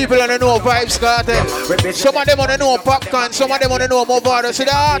some people don't know Vibes Cartel? Some of them want to know Popcorn, some of them want to know Movado. See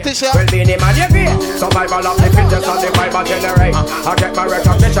the artist here? Well, be the man you fear. Survival of the fittest and the Bible generate. I get my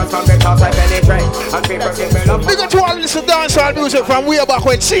recognition from the cause I penetrate. And people give me love. We got to all listen to dancehall music from way back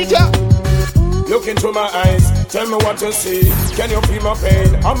when. See ya? Look into my eyes, tell me what you see. Can you feel my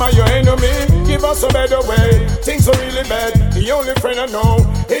pain? Am I your enemy? Give us a better way. Things are really bad. The only friend I know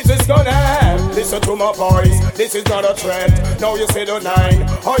is this gonna end. Listen to my voice, this is not a threat. Now you say the 9,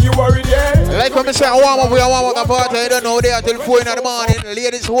 are you worried yet? Like when I say I warm up, we warm up the party. I don't know there till 4 in the morning.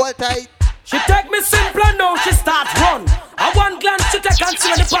 Ladies, hold tight. She take me simple and now she start run. I one glance she take and see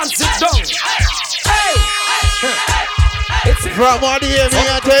when the pants sit down. Hey! It's from what you hear me,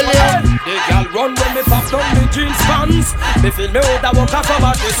 I tell you. The girl run when me pop down the jeans pants. Me feel me out, I walk off from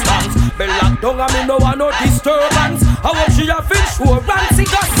a distance. Me lock down and me no want no disturbance. I want she a fish who run see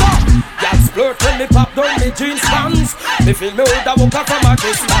got up. Girl splurt when me pop down the jeans pants. Me feel me out, I walk off from a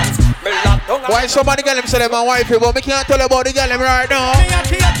distance. Me lock down. Why somebody girl them say them my wife, but me can't tell about the girl them right now. Me a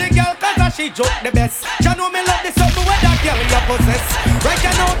teach the girl cause she joke the best. She know me love the something where that girl you possess. Right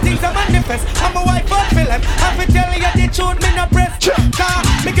you know things are manifest. I'm a wife of Philip. I'm fi tell you the truth. Me no press, car,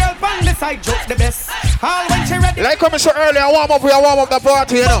 me girl on the side jokes the best. All when she ready. Like come so early, I warm up the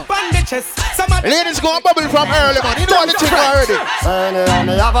party, you know. Ladies go and bubble from early, man. You know what the thing already. When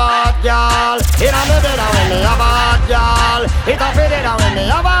me have a girl, in a me bed when me have a girl. It a fit it when me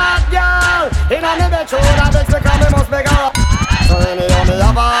have a girl. In a me bed, show that bitch because me must make her up. So when me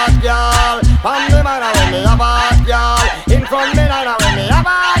have a girl, from me mind when me have a girl. In front me now when me have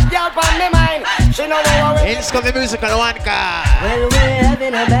a girl, from me mind. She know what we. It's got the musical one car. Well, we're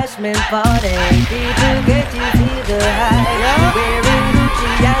having a bashment party. People get to feel the high. Wearing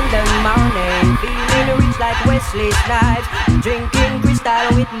Gucci and the morning. Feeling rich like Wesley Snipes. Drinking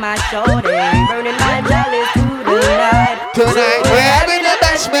crystal with my shorty. Burning my jollies through the night. Tonight we're having a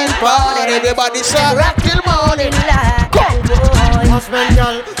bashment party. Everybody say rock till morning light. Come on. Husband,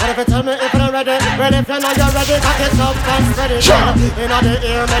 girl, what if you tell me if you're ready? Well, if you know you're ready, cock it up and spread it. Sure. You know the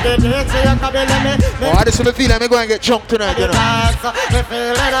ear, meditate, so you can be let me. Oh, I just feel like I'm going to get drunk tonight, you know. Me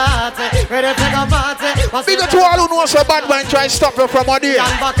feeling hot, ready to go party. Big up to all who know so bad man try to stop you from out here.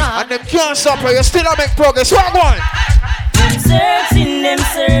 And them can't stop you, you still make progress. What going? Them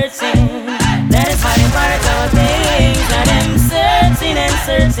searching. That is how they part our things. Now them searching and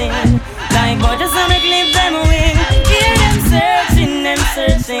searching. Like what just to make live them win. Hear them searching.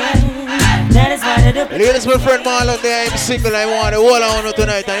 That is why they do. Ladies, my friend Marlon there, I'm single, I want to hold on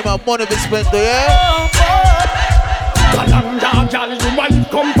tonight. And I have money to spend, yeah? Kalanga, girl, you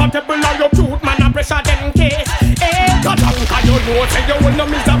uncompatible and your truth, man, I pressure them case. Eh, Kalanga, you know, say you will no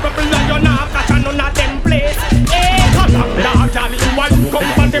miserable and you're not catch none of them place. Eh, Kalanga, girl, you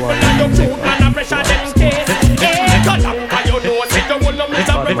uncompatible and your truth, man, I pressure them case. Eh, Kalanga, you know, say you will no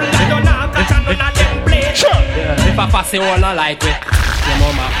miserable and you're not catch none of them place. Sure. If I pass it all no like it. Your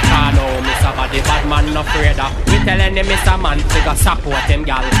mama can't know Mr. Body, bad man no afraid of. We tell any Mr. Man to go support him,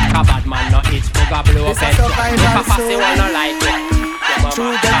 gal. Cause bad man no itch, we go blow up head. If I pass it all no like it. Your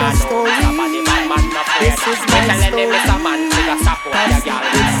mama can't know Mr. Body, bad man no afraid of. We tell any Mr. Man to go support your gal.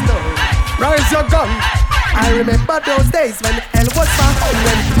 Rise your gun. I remember those days when hell was my home.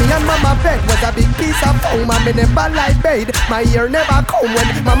 When me and mama bed was a big piece of foam. I me never like bed, my ear never come. When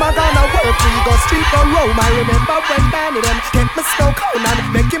mama gonna work, we go street or roam. I remember when Danny them kept me snow cone and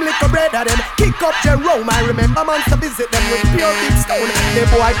make him little bread of them. Kick up Jerome. I remember months to visit them with pure big stone. The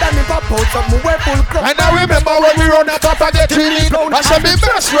boy Danny pop out something wear full crop. And I remember when we run up and get really down. I said me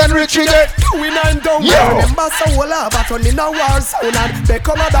best friend Richie get going and down. I remember so love but on in a war sound and they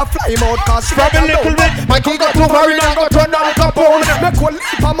come out a fly mode cause from a little bit. He got to marry and got to knock upon. Make one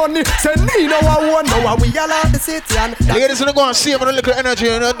leap of money. Say Nino I want now we all out the city and ladies are going to see him with a little energy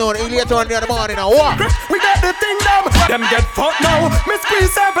and not know later on in the morning and what? We got the thing down. Them get fucked now. Me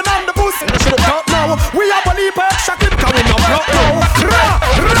squeeze 7 on the pussy. Fuck now. We have a leap of extra clip coming up now.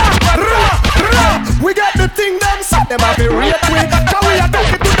 We got the thing down. So them have a rate with. Cause we are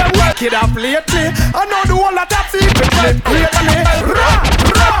talking to them work it up lately. I know the whole of that secret greatly.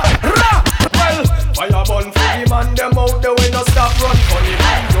 Well, fire burn for the man, them out the way no stop run funny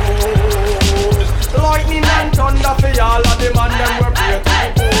man do. Lightning and thunder for all of the man, them were brave to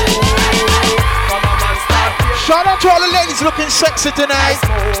go. Come on man, start here. Shout out to all the ladies looking sexy tonight.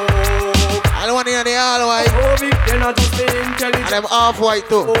 I don't want to hear the all white. They're not just the intelligent. And them half white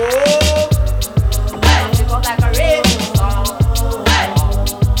too.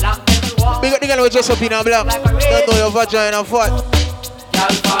 Big up the girl with just up in a black. Don't know your vagina fat.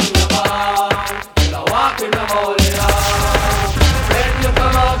 girl from your bar. You know walk with the holy love. When you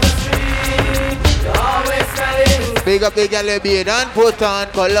come out the street, you always smelling. Big up the girl beard and put on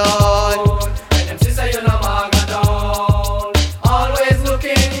cologne. And them sister you know mark down. Always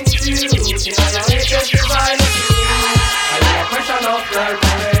looking cute. You know your latest design is cute. And you question of girl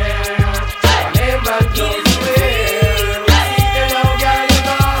career. Your name and clothes you wear. You know girl you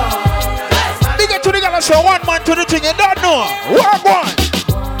know. Big up to the girl say one man to the thing you don't know. Walk one.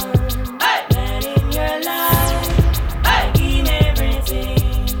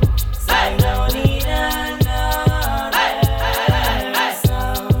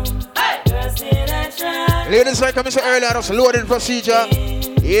 Ladies, like I said earlier, that's loading procedure.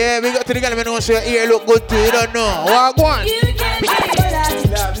 Yeah, we got to the girl, we know say your ear look good too, you don't know. Walk one.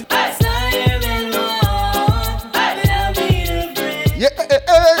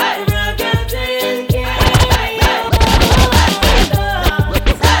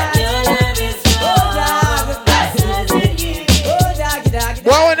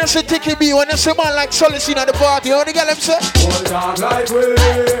 Why when you see Tiki B, when you see man like Solicine at the party, you know the girl them say? Hold dog like we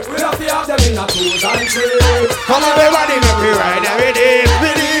have to have them in a 2 and 3. Come on everybody, make me ride every day.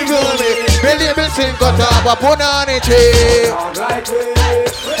 Believe me, believe me, sing got up a put on it. Dog like we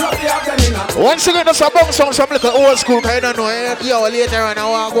have to have them in a 2. Once again, that's a bong song, some little old school, I don't know. Yo, later on, I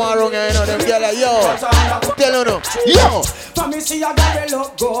want to go around here, you know, them girl like, yo, tell you no, yo. For me see a girl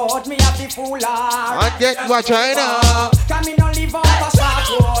look good, me have to fool her. And get what I know. Can me no live on the short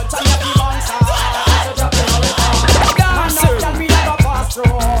road, so you be on side. So drop it all the time. And now tell me never pass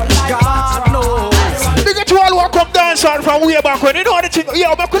through like God knows. Big up to all who come dance on from way back when. You know the thing,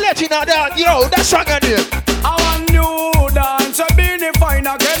 yo, I'm collecting that down. Yo, that song on there. I want new dance, I be the fine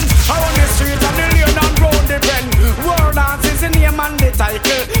again. I want the street and the lane and round the pen. World dance is the name and the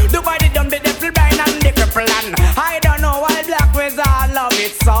title. Dubai the dumb, the devil blind and the cripple and I don't know why black wizard love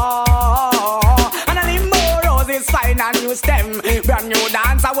it so. And I need more roses, fine and new stem. Brand new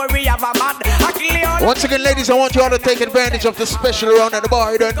dance, I worry have a mad. Once again, ladies, I want you all to take advantage of the special round at the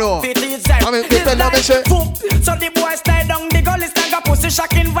bar. You don't know. I mean, people, let me say. So the boy stay down, the girl is like a pussy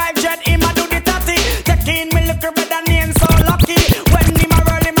shocking vibe. Jet him a do the tatty. Taking me look better name so lucky. When him a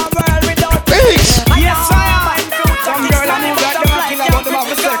world without peace. Yes, I am. Some girl and him got them knocking about them off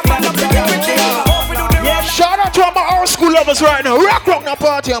a second. Shout out to all my old school lovers right now. Rock rock the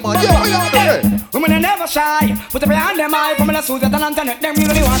party, man. Yo, yo, women are never shy. Put up your hand them high. Women are suited and antenna. Them you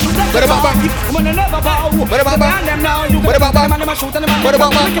really want. Women are never bow. Put up your hand them now. You can them and them a shoot and them and them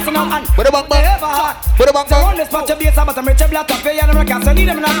a kiss in them hand. They ever hot. So on this spot your base but I'm rich a black top. And them can't need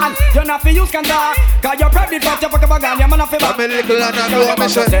them in hand. You're not for use can talk. Cause you're probably fucked up. You're not for back.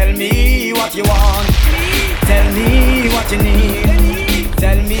 Tell me what you want. Tell me what you need.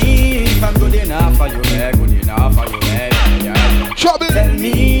 Tell me if I'm good enough for you. Good enough for you. Trouble. Tell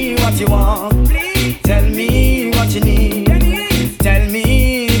me what you want. Tell me what you need. Tell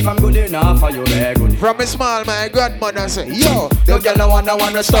me if I'm good enough for you. Good. From a small, my grandmother say, yo, the girl don't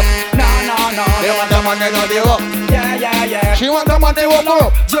wanna stop. No. They want the man, they know they up. Yeah. She want the man, they walk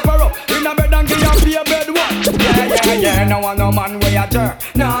up. Jump her up in a bed and give her a bed work. Yeah. No one no man where you jerk.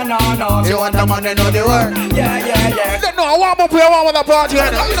 No. She want the man, they know they work. Yeah. They know I warm up here, warm up the party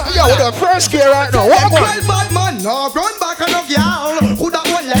right now. Yo, the first gear right now. Walk on. Bad man, no run back and no girl. Who that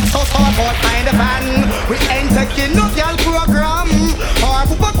one let's us talk about kind of fan. We ain't taking no girl program. Or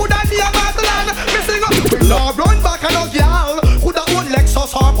who could that be a battle and missing up. We no run back and no girl. Who that one let's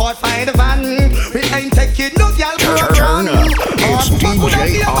us talk about kind of fan. We ain't taking no girl program. It's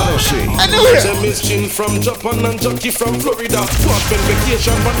DJ Odyssey. Say Miss Chin from Japan and Jackie from Florida. Swap and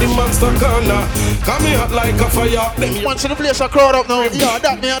vacation from the monster corner. Come here like a fire. Once the place a crowd up now. Yeah,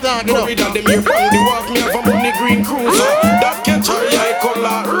 that me a dog, you know. Florida, them here from the walk. Me have a money green cruiser. That catch a eye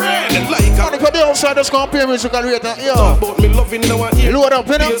color red like a. And if you're outside, just compare musical rate. Yeah. Talk about me loving now and here. Load up,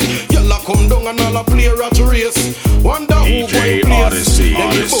 you know. Y'all come down and all a play rat race. Wonder who DJ boy Odyssey.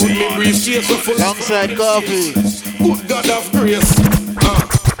 Then you found me briefcase so full. Alongside coffee. Good God of grace.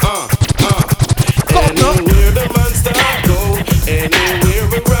 Anywhere the monster go, anywhere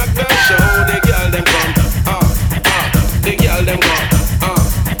we rock the show, the girl them come. The girl them come.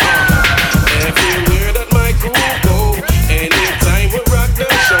 Everywhere that my crew go, anytime we rock the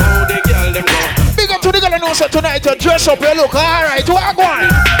show, the girl them come. Big up to the girl and also tonight to dress up your look. Alright, walk on.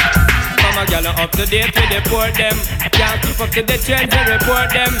 Mama girl are up to date with deport them. Can't keep up to the trends and report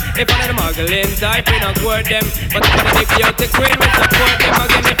them. If one of the muggling type, we not court them. But if one of the beauty queen, we support them.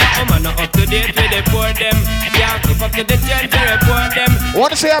 Again, if a woman not up to date with deport them. Can't keep up to the trends and report them. Want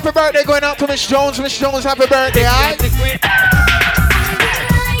to say happy birthday going out to Miss Jones. Miss Jones, happy birthday, alright?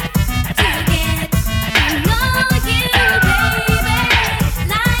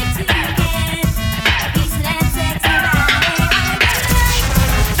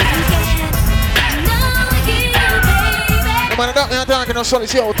 man, that me I'm talking to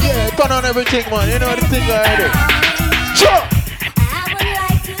solid. Yo, yeah, turn on everything, man. You know the thing already. Sure.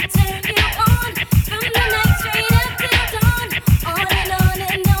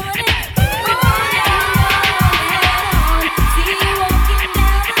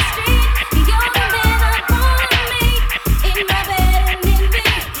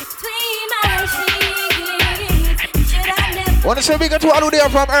 Wanna say we got to all there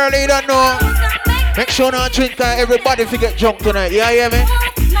from early, you don't know. Make sure not drink everybody if you get drunk tonight. Yeah, hear me?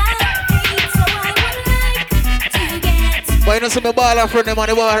 But you know see me baller friend them on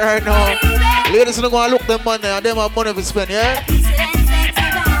the bar right now. Ladies don't go and look them money and them have money to spend, yeah?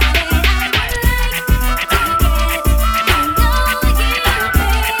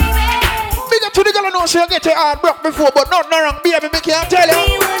 Big up to the girl I know so you get your heart broke before, but not wrong, baby, me can't tell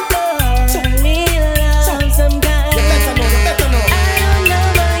you.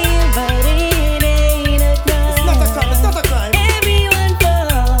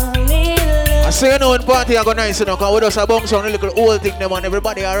 So you know when party I go nice, you know, cause we just a bounce on a little old thing them and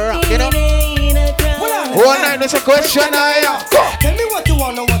everybody are rock, you know? One night there's a question I Tell me what you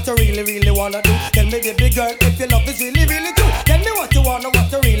wanna, what you really wanna do. Tell me baby girl if your love is really true. Tell me what you wanna,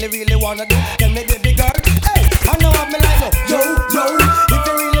 what you really wanna do. Tell me baby girl, hey, I know I'm like no. Yo, if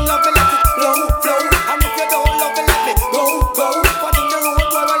you really love me, let it flow. And if you don't love me, let it go. What in the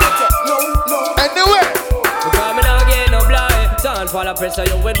road where I let you no. Anyway, we're coming out again, no blind. Don't fall a pressure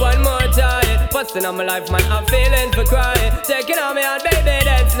you with one more time. Busting on my life, man, I'm feeling for crying. Taking on me out, baby,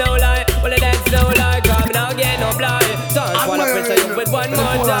 that's no lie. Well, that's no lie, coming out, get no blind. Don't fall a pressure you with one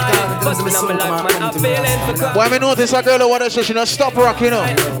more time. Busting on my life, man, I'm feeling for crying. Why me notice a girl who wanna say she not stop rock, you know?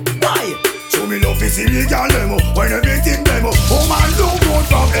 Why? Show me love is illegal demo. When everything demo. Oh man, don't go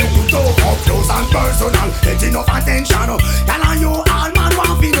from head to toe. Up close and personal. Get enough attention. Can I you all man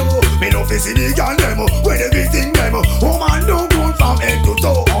want to know? Me love is illegal demo. When everything demo. Oh man, don't go from head to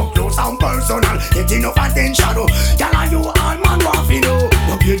toe. Up close and personal. Get enough attention. Can I you all man want to know?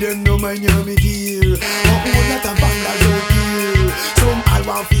 No pay them no mind you me dear. No whole lot of banda don't care. Some I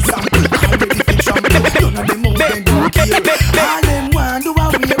want to sample. I ready to trample. None of them out them don't care. All them want do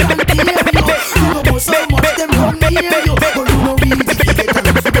a weird and tear. You go so much them run near you. But you know we get a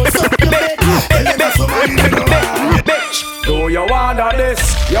love to go suck your bed. Tell them that somebody they know bitch. Do you wanna this?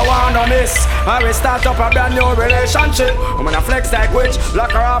 You wanna miss? I will start up a brand new relationship. I'm gonna flex like witch,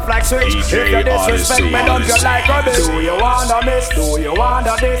 lock her off like switch. If you disrespect me, don't you like rubbish? Do you wanna miss? Do you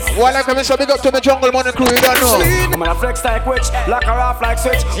wanna this? Well, I'm coming so big up to the Jungle Money crew, you don't know. I'm gonna flex like witch, lock her off like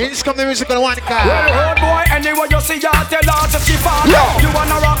switch. Here's come the musical one car. Well, old boy, anyway you see her, tell her to she fall. You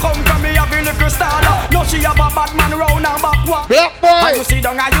wanna rock home, come me have a little star. No, she have a bad man round her back walk. Black boy. And you see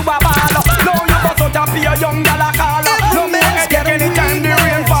down and you a baller. No, you bust out and be a young gal a caller. No more headache anytime the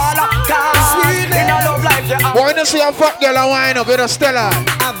rain fall. In a love life you have. Boy, you see a fat girl and wine up, you know, Stella.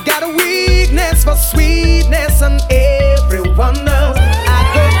 I've got a weakness for sweetness and everyone knows. I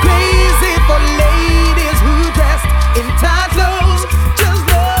go crazy for ladies who dress in tight clothes. Just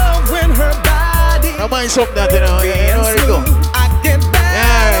love when her body. No mind something that, you know, you know where to go. I get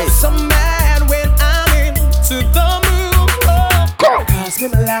back so mad when I'm into the mood. Oh, cause me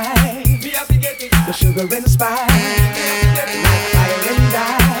my life, the sugar and the spice, fire and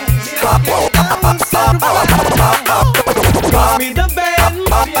ice. Give me the band,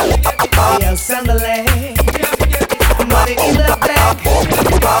 yes and the leg, money in the bag.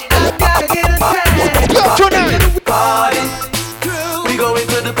 I gotta get a tag. Party, we going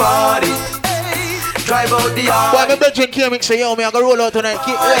to the party. Drive out the yard. Boy, my brother came and say, yo, me I go roll out tonight.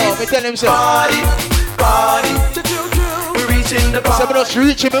 Yo, me tell him so. Party, we reaching the party. So just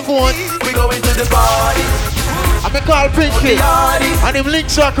reach him and phone. We going to the party. I'm a call Pinky and him link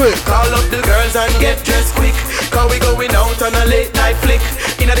so quick. Call up the girls and get dressed quick. Cause we going out on a late night flick.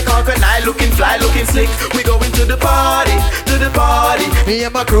 Inna the crocodile looking fly, looking slick. We going to the party, to the party. Me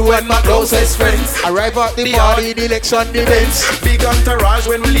and my crew and my closest friends arrive at the party, the Lex on the Benz. Big entourage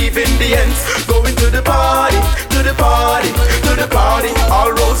when we leave in the ends. Going to the party, to the party, to the party. All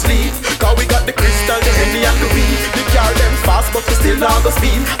roads lead. Cause we got the crystal, the Henny and the weed. The car them fast but we still not go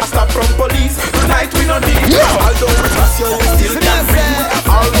speed. I stop from police, tonight we don't need. Although we pass you, we still can breathe.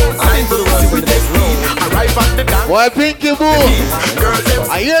 All those signs but we see we take speed. Arrive at the dance. Why Pinky boo?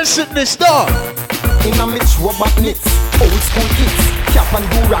 I hear sitting the star. In a mix, robot knits, old school kicks, cap and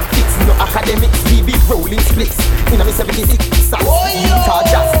do-rag kicks, no academics, BB rolling splits. In a 76, Sax, Utah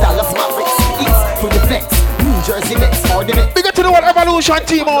Jazz, Dallas Mavericks, X to the flex, New Jersey Nets, or the Nets. Big up to the one Evolution. Revolution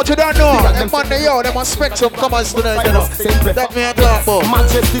team out, you don't know. Them man, they must spec some comers tonight, you know. That me a talk about.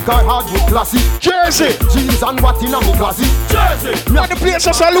 Majestic or hardwood classy. Jersey. Jeans and what in a me classy. Jersey. Man, the place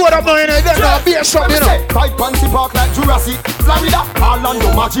is a load of money, they don't know. Be a something, you know. Tight fancy park like Jurassic. Florida, Orlando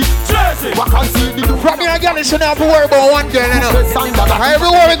Magic. Jersey. What can see the from me and girl, you don't have to worry about one girl, you know.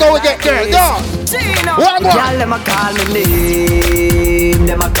 Everywhere we go, we get girl. Yo. What one? Girl, them a call me name.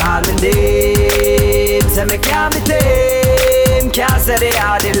 Them a call me name. Say me can't be tame. Can't say they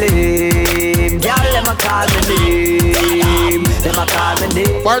are the lame. Girl, them a call me name. Them a call me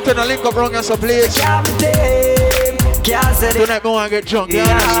name. Bartender link up wrong as a place. Can't be tame. Can't say they. Tonight me wanna get drunk, you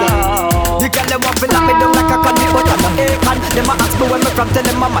understand? You girl them want to lock me down like a candy, but I'm not Aiken. Them a ask me when me from, tell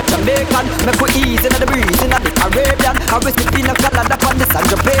them I'm a Jamaican. Me go easy in the breeze in the Caribbean. I was sipping a Canada on the San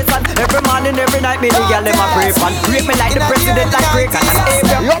Japan. Every morning, every night, me the girl them a pray pan. Rape me like the president, like Reagan and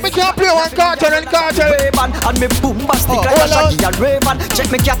Abraham. You me can't play one cartel and cartel. And me bombastic like a Shaggy and Raven. Check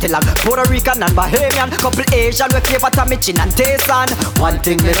me Catalan, Puerto Rican and Bahamian. Couple Asian with flavor Tamichin and Taysan. One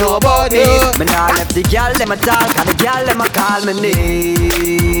thing me know about me, me nah left the girl them a talk and the girl them a call me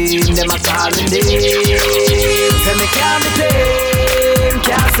name. Them a call me name. Say me can't be tame.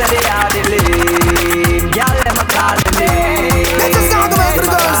 Can't say they are the lame. Girl them a call me name. Let's just start the way to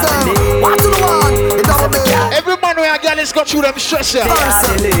the girls then. One to the one. It don't be. Every man where a girl is got through them stress ya.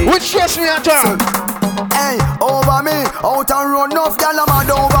 Which stress me at all? Hey, over me, out and run enough gal a mad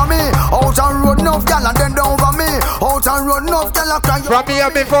over me. Out and run enough gal and then over me. Out and run enough gal a cry. From me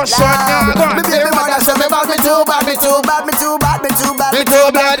and me first son, yeah. Me baby mother say me bad, me too bad, me too bad, me too bad, me too bad, me too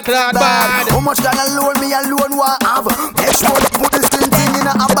bad, clad bad. How much gal alone me alone want have? Make sure you put this thing in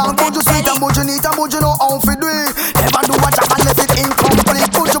a bank. Put you sweet and put you neat and put you know how to do it. Never do what you want, let it incomplete.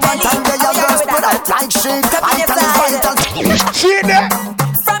 Put you one time there, your girl spread out like shit. Vital is vital. See that?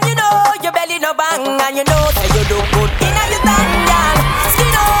 From you know your belly no bang and you know that you look good in a your stand.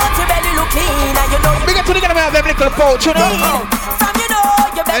 Skin out your belly look clean and you know. We get to the have them little pouch, you know. From you know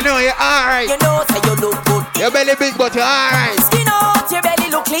your belly. I know you're alright. You know that you look good. Your belly big but you're alright. Skin out your belly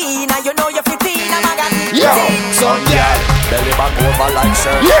look clean and you know you're 15 and magazine. Yo, some girl belly back over like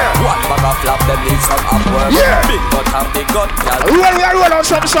shirt. Yeah. One bag of flap them need some upwork. Yeah. Big butt and big gut, girl. Roll on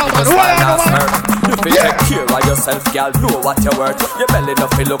some song, man. Roll on. You feel take care of yourself, girl. Know what you're worth. Your belly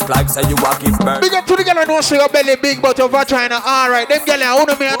nothing look like say you a give birth. Big up to the girl and know say your belly big but your vagina alright. Them girl I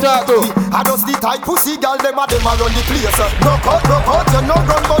wanna me a talk to. I just the type pussy girl them a run the place. No cut, you no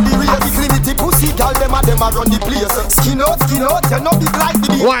run body race. Dignity pussy girl them a run the place. Skin out, you no big like the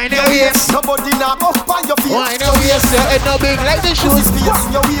beat. Why no yes? Nobody now up on your face. Why no yes? Your head no big like the shoes. Space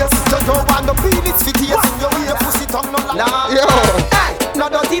in your waist. Just don't want the peanuts fit here in your waist. Pussy tongue no like. Yo. No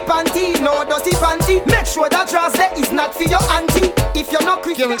dirty panty, no dirty panty. Make sure that dress there is not for your auntie. If you're not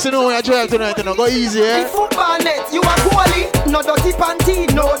quick, you know where I drive tonight, you know, go easy, eh? The football net, you are goalie. No dirty panty,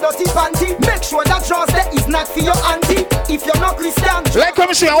 no dirty panty. Make sure that dress there is not for your auntie. If you're not Christian, like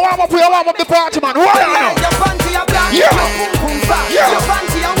come see, warm up the party, man. Hold on now. Your panty are black, yeah. Your boom fat, your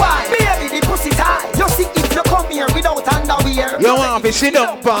panty are white. Baby, the pussy tight. You see if you come here without underwear. You want to sit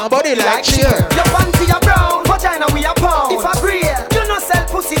down, body like cheer. Your panty are brown, vagina we are pound. If I pray, you no sell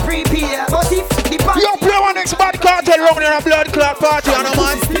pussy prepare. But if the panty, you play one next bad cartel round in a blood clot party, and a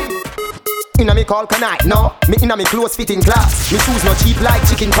man. Inna me call canite, no. Me inna me close fitting class. Me shoes no cheap like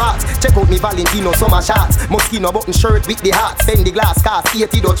chicken parts. Check out me Valentino summer shots. Moschino button shirt with the heart. Send the glass cast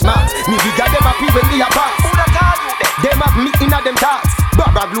 80 Dutch marks. Me bigger them a prevent me apart. Who da call you them? Them have me inna them thoughts.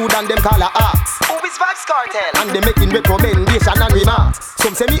 Barbara glue and them call her arts. Who is Vibes Cartel? And they making recommendation and remarks.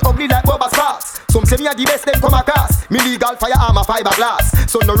 Some say me ugly like Bubba Sparks. Some say me a the best them come across. Me legal firearm a fiberglass.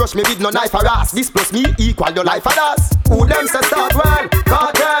 So no rush me with no knife or ass. This plus me equal your life for us. Who them say start well?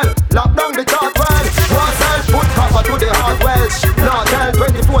 Cartel. Lock down the chart well. One self put copper to the heart welsh. Not tell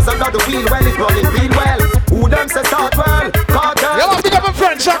 24's under the wheel well. It running real well. Who them say start well? Cartel. You want to pick up a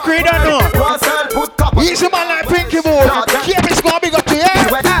friend, Zachary, don't know. One self put copper. Easy man like Pinky Moore. Keep it small, big up to you.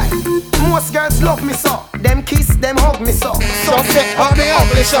 Most girls love me so. Them kiss, them hug me so. Some say hug me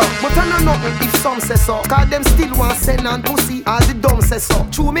ugly so. But I don't know if some say so. Cause them still want send and pussy. As the dumb say so.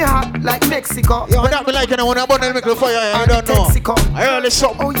 Chew me hot like Mexico. Yo, that be like you know when I burn the middle fire, you don't know. Mexico. I heard this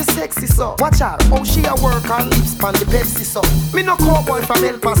so. Oh, you sexy so. Watch her. Oh, she a work her lips pan the Pepsi so. Me no cowboy from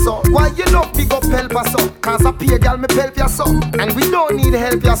El Paso. Why you love big up El Paso? Cause a pay girl me help ya so. And we don't need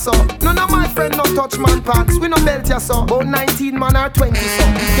help ya so. None of my friend no touch man pants. We no belt ya so. About 19 man or 20 so.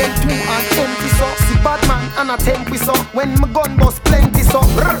 Get 2 and empty so. See bad man and a tempi so. When my gun bust plenty so.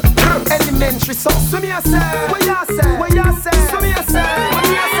 Elementary so. So me a say. What ya say? What ya say? So me a say. What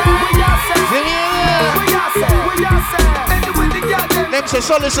ya say? What ya say? What ya say? What ya say? Anyway the girl them. Them say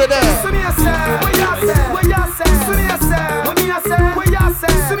solid so there. So me a say. What ya say? What ya say? So me a say. me a say, what you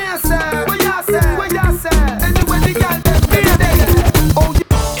say? See me a say, what you say? What you say? Anyway, the girl them be there. Oh,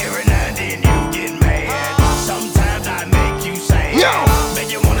 every now and then you get mad. Sometimes I make you say,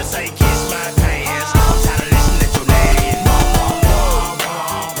 make you wanna say kiss my pants. I'm tired of listening to your name.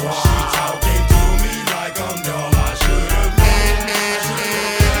 She talking to me like I'm dumb. I should've known.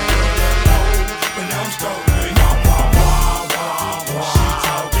 But now I'm struggling. She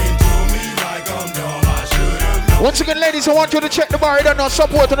talking to me like I'm dumb. I should've known. Once again, ladies, I want you to check the bar. You don't know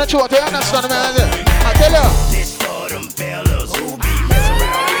support on the show. You understand, man? I tell you. This for them fellas who be messing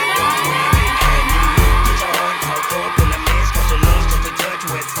around with them women. And you get your heart caught up in the mess. Cause you lost just to judge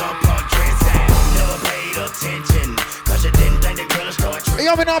with some punk dress. And never paid attention. Cause you didn't think the girl would start tripping.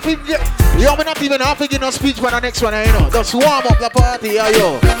 You haven't not even half to give no speech for the next one, you know. Just warm up the party, yo.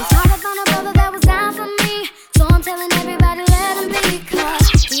 It's hard to find a brother that was down for me. So I'm telling everybody let him be. Cause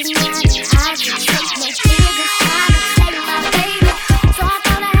he's not out to take no figures. Trying to take my baby. So I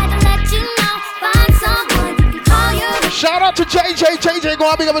thought I had to let you know. Find someone you can call you. Shout out to JJ. JJ, go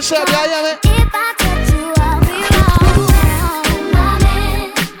on, big up yourself. Yeah, man. If I touch you, I'll be wrong. My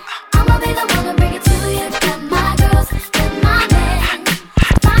man, I'ma be the one to bring it to you. Got my girls, got my man.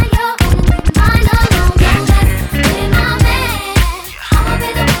 Find your own, find alone. Don't mess with my man. I'ma be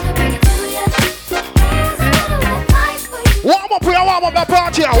the one to bring it to you. There's a little advice for you. Warm up the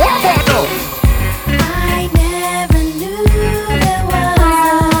party. Warm up now. I never knew there was a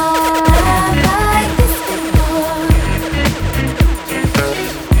love like this before.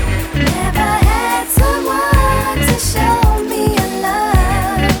 Never had someone to show me a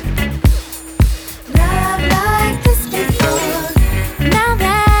love like this before. Now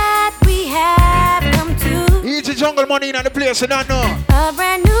that we have come to Easy jungle money in the place, you don't know. a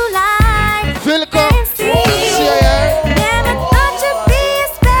brand new life, Philco. never thought you'd be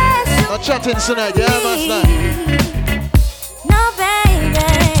special. I'm chatting tonight, yeah, man. No,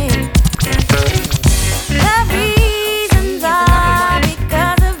 baby. The reasons are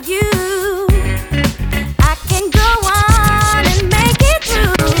because of you. I can go on and make it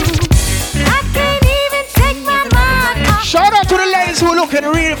through. I can't even take my mind off. Shout out to the ladies who are looking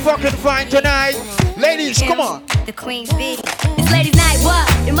really fucking fine tonight. Ladies, come on. The queen bee. It's ladies' night, what?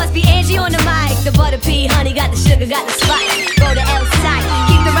 It must be Angie on the mic. The butter pea, honey, got the sugar, got the spice. Go to L side,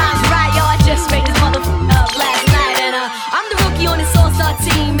 keep the rhymes right, yo. I just made this motherfucker up last night. And I'm the rookie on this all-star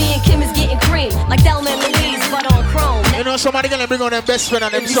team. Me and Kim is getting cream. Like Thelma and Louise, but on chrome. You know somebody gonna bring on their best friend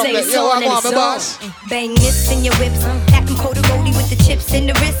and them something. Yo, I want my boss. Bang this in your whips. Pack them coat roadie with the chips in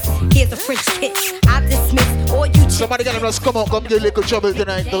the wrist. Here's a French kiss. I dismiss all you chicks. Somebody gonna just come give a little trouble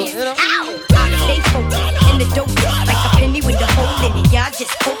tonight, though. You know? Stay focused in the dope, like a penny with the hole in it. Y'all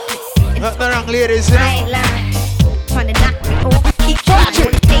just hopeless. Not the wrong ladies, you know? I ain't lying. Trying to knock me off. Keep trying. What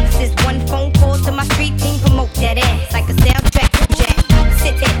it takes is one phone call to my street team. Promote that ass like a soundtrack project.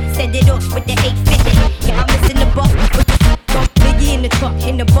 Sit there, send it off with the 850. Yeah, I'm missing the buck. Biggie in the truck,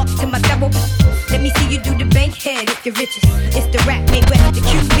 in the buck to my double. Let me see you do the bank head if you're riches. It's the rap made with the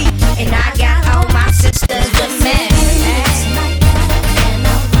QB. And I got all my sisters with me.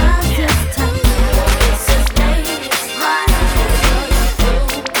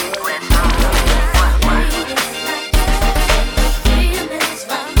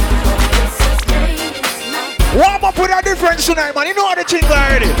 Warm up with a difference tonight, man. You know how the thing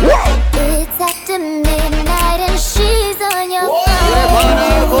already. Whoa! It's after midnight and she's on your phone.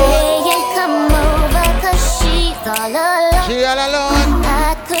 Saying come over cause she's all alone. She all alone.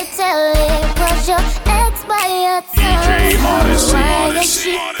 I could tell it was your ex by your tone. Why is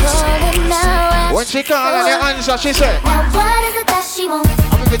she calling now? When she call and you answer, she say, Now what is it that she wants?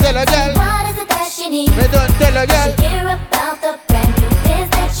 I'm gonna tell her, girl. What is it that she needs? Me don't tell her, girl. She hear about the brand new biz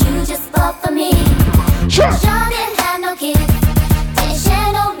that you just bought for me. Sure. Y'all didn't have no kids, didn't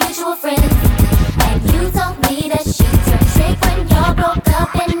share no mutual friends. And you told me that she turned trick when y'all broke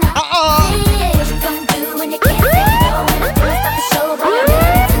up. And now what you gonna do when you can't say no? When I do stop the show, but I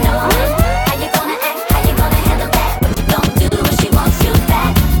really need to know how you gonna act, how you gonna handle that. What you gonna do when she wants you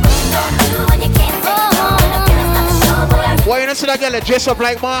back? What you gonna do when you can't say no? When I really stop the show, but I Why you not see that girl that dress up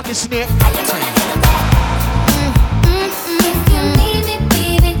like Marcus Snake? how you gonna handle that? If you need me,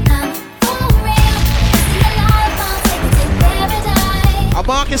 baby, I'm for real. See your life, I'll take you to paradise. A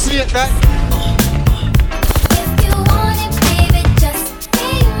Marcus Snake, that? If you want it, baby, just be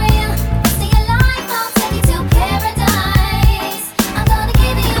real. See your life, I'll take you to paradise. I'm gonna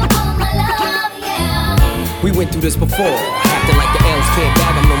give you all my love, yeah. We went through this before, acting like the L's can't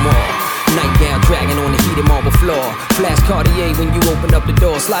bag them no more. Nightgown dragging on the heated marble floor. Flash Cartier when you open up the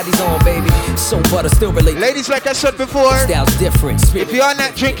door. Slide these on, baby. So butter still relate. Ladies, like I said before, style's different. If you're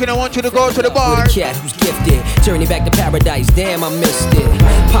not drinking, I want you to go to the bar. With a cat who's gifted. Journey back to paradise. Damn, I missed it.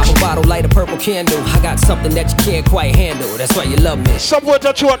 Pop a bottle, light a purple candle. I got something that you can't quite handle. That's why you love me. Support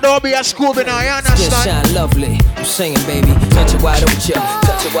touch what don't be a school, but I understand. Skin shine lovely. I'm saying, baby, touch it, why don't ya?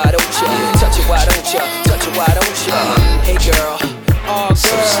 Touch it, why don't ya? Touch it, why don't ya? Touch it, why don't ya? Hey, girl. Oh,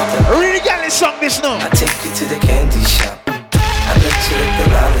 girl. Really got this song this now. I take you to the candy shop. I let you lick the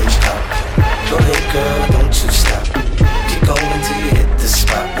lollipop. Go ahead, girl, don't you stop. Keep going till you hit the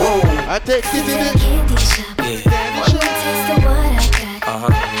spot. Whoa. I take you to the candy shop. Yeah. One more taste of what I got.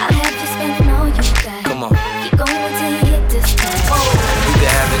 I'll have you spending all you got. Come on. Keep going till you hit the spot. You can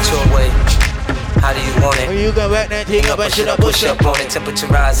have it your way. How do you want it? When you go back that thing up and shit up, push up on it. Temperature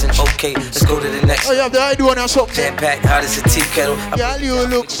rising. Okay, let's go to the next. Oh, you have the idea on something. Jam packed, hot as a tea kettle. Girl, you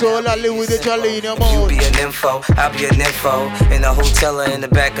look so lovely with the jolly in your mouth. You be an info, I'll be an info. In a hotel or in the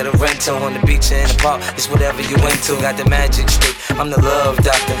back of the rental, on the beach or in the park, it's whatever you into. Got the magic stick, I'm the love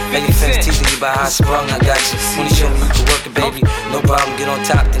doctor. Many fans teasing you by how I sprung, I got you. When you show me you can work it, baby, no problem. Get on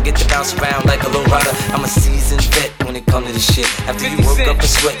top, then get to bounce around like a low rider. I'm a seasoned vet when it comes to this shit. After you work up a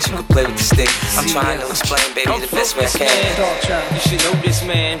sweat, you can play with the stick. I'm trying to explain, baby, the best way I can. You should know this,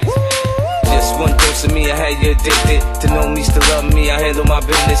 man. Just one dose of me, I had you addicted. To know me, still love me, I handle my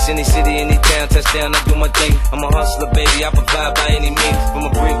business. Any city, any town, touchdown, I do my thing. I'm a hustler, baby, I provide by any means. From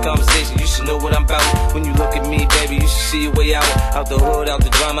a brief conversation, you should know what I'm about. When you look at me, baby, you should see your way out. Out the hood, out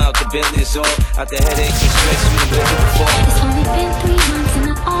the drama, out the Bentley, it's on. Out the headaches and stress, you done lived it before. It's only been 3 months and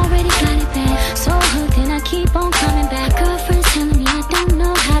I already got it bad. So hooked and I keep on coming back. Girlfriend's telling me I don't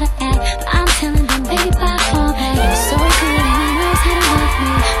know how to act, but I'm telling them, baby, bye, fall back. You're so good and he knows how to love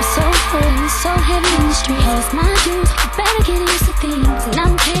me. I'm so good and he's so heavy in the street. It's my dues, you better get used to things. And I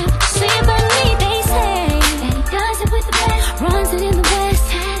don't care what you say about me, they say that he does it with the best. Runs it in the west,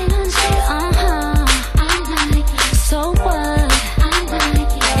 had it on the street. I like it. So what? I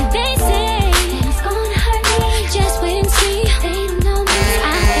like it. And they say that it's gonna hurt me. Just wait and see. They don't know me.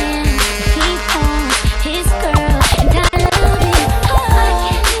 I am the people, his girl, and I love it. Oh, I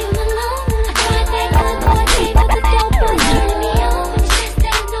can't leave him alone. I tried that good boy, keep up the dope boy, turning me on. It's just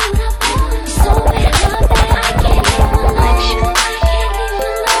they know what I want. So bad, love that I can't leave him alone. I can't leave him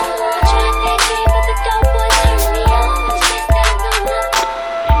alone. I tried that keep up the dope boy, turning me on. It's just they know what I want.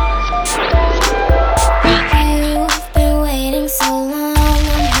 You've been waiting so long. I'm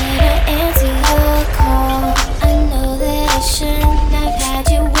here to answer your call. I know that I shouldn't have had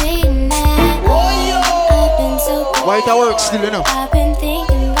you waiting that long. I've been so Why it work still, you know? I've been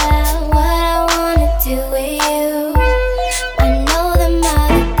thinking about what I wanna do with you. I know them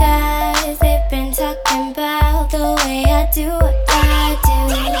other guys, they've been talking about the way I do what I do.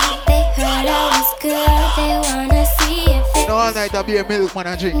 They heard I was good, they wanna see if it No, all night I'll be a milk when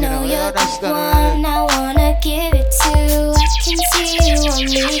I drink, you know. You you're the understand? one I wanna give it to. I can see you on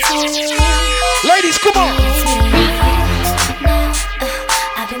me too. Ladies, come on! Now,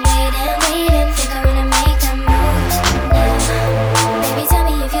 I've been waiting, think I'm gonna make a move now. Baby, tell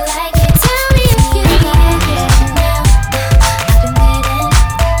me if you like it. Tell me if you like it now. I've been waiting,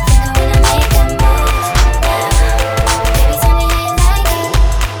 think I'm gonna make a move now. Baby, tell me how you like it.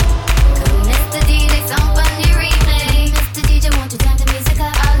 Come, Mr. DJ, somebody replay. Mr. DJ, won't you turn the music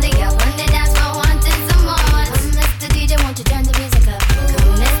up? All the girls when they dance for wanting some more. Come, Mr. DJ, won't you turn the music up?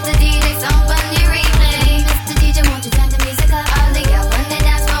 Come, Mr. DJ, somebody replay. Mr. DJ, won't you turn the music up? All the girls when they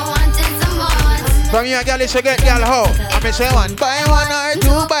dance for wanting some more. From here, girl, it's a get girl how? I'm a say one by one or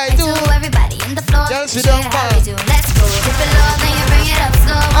two by two. Everybody in the floor, Girl, sit down, how we do. Let's go. Dip it low, then you bring it up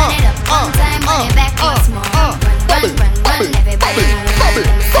slow. Run it up one time, bring it back once more. Run, everybody.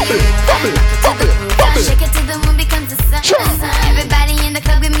 Shake it till the moon becomes the sun. Everybody in the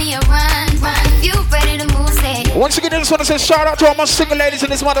club, give me a run. If you ready to move, say it. Once again, I just want to say shout out to all my single ladies in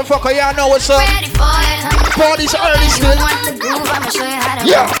this motherfucker. Y'all know what's up. Ready for it. Party's early still. You want the groove, I'ma show you how to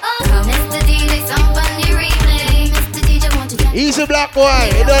Yeah. move. Mr. DJ, somebody replay. Mr. DJ, won't you dance? Easy black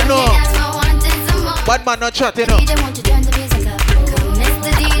boy, you don't know. Bad man not chat, you know. DJ, won't you turn the music up? Come,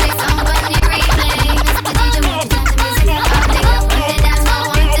 Mr. DJ, somebody replay. Mr. DJ, won't you turn the music up? All the girls when they dance for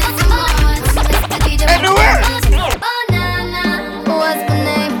wanting some more. Mr. DJ, won't you turn the music up? Oh, na, na, what's the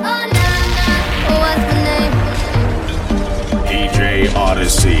name? Oh, na, na, what's the name? DJ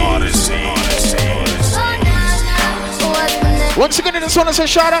Odyssey. What's the name? Once again, I just want to say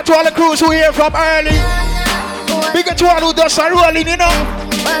shout out to all the crews who here from early. Big up to all who does are rolling, you know.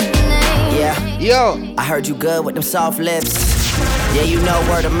 Yeah. Yo. I heard you good with them soft lips. Yeah, you know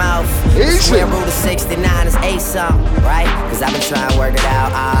word of mouth. Square root of 69 is 8 something, right? Cause I've been trying to work it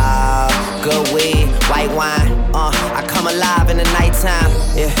out. Good weed, white wine. I come alive in the nighttime.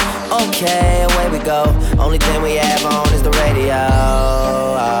 Yeah, okay, away we go. Only thing we have on is the radio.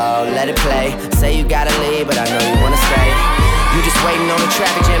 Oh, let it play. Say you gotta leave, but I know you wanna stay. You just waiting on the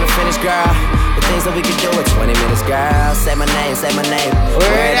traffic jam to finish, girl. The things that we can do in 20 minutes, girl. Say my name, say my name.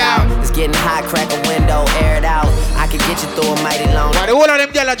 Wear it out. It's getting hot, crack a window, air it out. I can get you through a mighty long. Why the whole of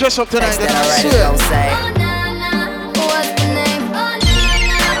them girls dress up tonight? That I read don't say. What's the name? What's the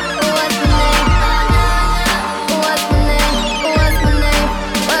name? What's the name? What's the name?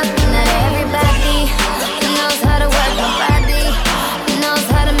 What's the name? Everybody knows how to work my body, knows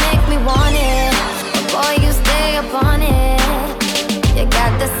how to make me want it. Boy, you stay up on it. You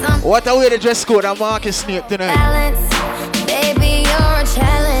got the something. What a way to dress code and Marcus Snape tonight. Balance, baby, you're a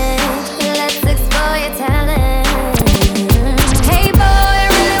challenge. Let's explore your talent. Hey boy, I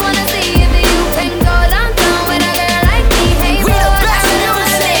really wanna see if you can go downtown with a girl like me. Hey boy, I really wanna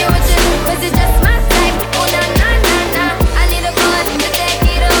stay with you, 'cause it's just my type. Oh na na na na, I need a boy to take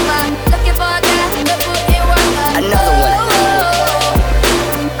it over. Looking for a guy to put in work. Another one.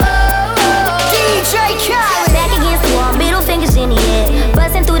 DJ Khaled. Back against the wall, middle fingers in the air.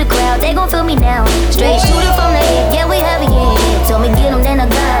 Buzzing through the crowd, they gon' feel me now. Straight shooter from the head, yeah we heavy, yeah. Told me get 'em, then I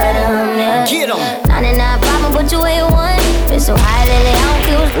got 'em, yeah. Get 'em. 99 problem, but you ain't one. It's so high lately, I don't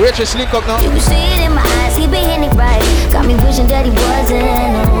feel. Wait, just link up now. You can see it in my eyes, he been hitting it right. Got me wishing that he wasn't,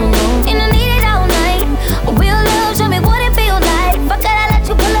 oh no. And I need it all night. A real love, show me what it feel like. Fuck it, I let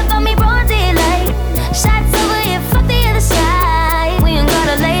you pull up on me, broad daylight. Shots over here, fuck the other side. We ain't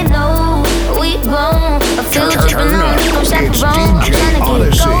gotta lay low, we grown. A few tripping on me, gon' shut the wrong. I'm trying to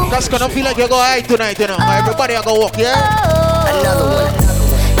get it go. That's gonna feel like you go high tonight, you know. Everybody I go walk, yeah? Another one.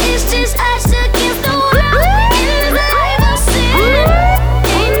 It's just us against the world. In the life of sin.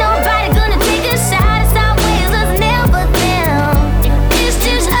 Ain't nobody gonna take a shot. It's our ways, us never them. It's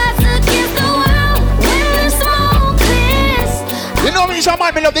just us against the world. When the smoke clears. You know me, some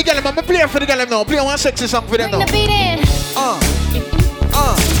man, me love the girl, man. Me play for the girl now. Play one sexy song for them now. Bring the beat in.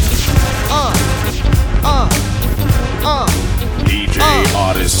 DJ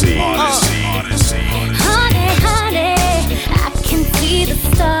Odyssey. Honey, honey, I can see the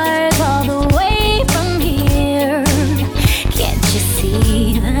stars all the way from here. Can't you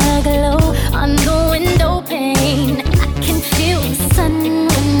see the glow on the window pane? I can feel the sun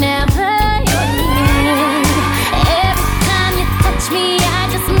whenever you're near. Every time you touch me, I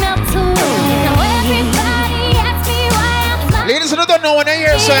just melt away. Now everybody asks me why I'm Ladies who don't know when I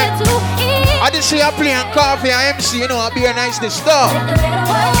hear say, here to eat. I just see her playing coffee and MC, you know, I'll be a nice this stuff.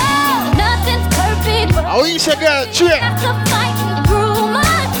 Nothing's perfect, but How you say, girl, chill. after fighting through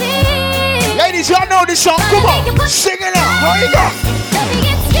my tears. Ladies, y'all know this song. Come on, sing it out. How you go?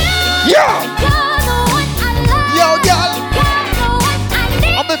 Baby, it's you. Yeah. You're the one I love. Yo, girl. You're the one I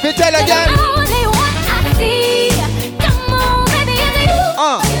need. I'm gonna tell her, girl. You're the only one I see. Come on, baby, it's you.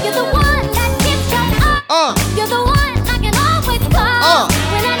 You're the one that keeps your up. You're the one I can always call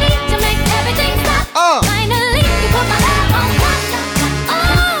when I need to make everything stop. Finally, you put my love on top.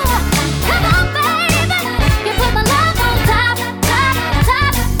 Oh, come on, baby. You put my love on top, top,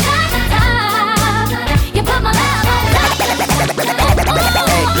 top, top, top. You put my love on top. Oh,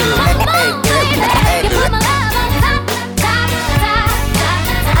 come on, baby. You put my love on top, top, top, top,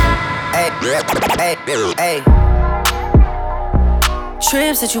 top. Hey, hey.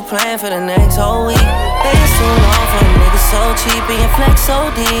 Trips that you plan for the next whole week. They so long for a nigga so cheap and your flex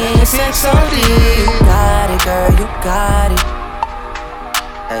so deep, your sex so deep. You got it, girl, you got it.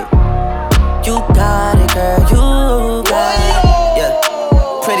 Hey, you got it, girl, you got it. Yeah,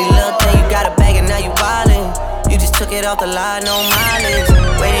 pretty little thing, you got a bag and now you wildin'. You just took it off the line, no mileage.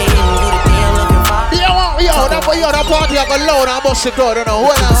 Waiting, hitting you the DM looking fine. That party I got loud and I bust it out, you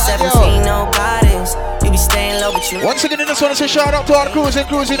know. 17, no guidance. You be staying low, but you. Once again, I just want to say shout out to all the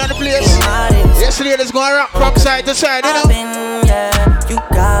cruising on the place. Yesterday, let's go rock from side to side, you know. Yeah, you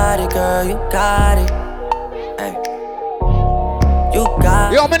got it, girl, you got it. Hey. You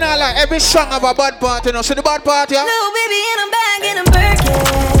got it. Yo, me not like every song of a bad party, you know. See the bad party, yeah? Little baby in a bag and a Birkin.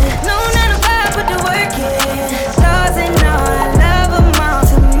 No, not a vibe, put the work in. Stars and all, I love them all.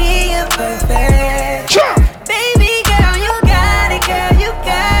 To me, you're perfect. Sure. Baby girl, you got it, girl, you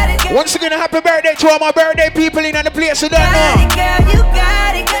got it. Girl. Once again, happy birthday to all my birthday people in the place, you don't know. Girl, you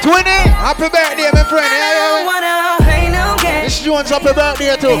got it, girl. 20, happy birthday, my friend. I don't wanna play no games. This Jones happy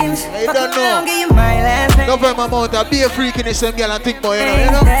birthday too. You don't know. November month, I'll be a freak in the same girl and think about you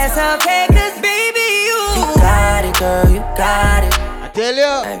know. That's okay, cause baby, you got it, girl, you got it. I tell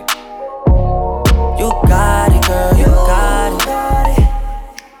you. Hey. You got it, girl, you got it.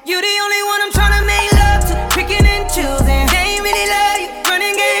 You the only one I'm tryna make love to, picking and choosing. They ain't really love you,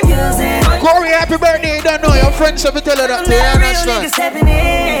 running game using. Corey, happy birthday, you don't know your friends have to tell her that they understand.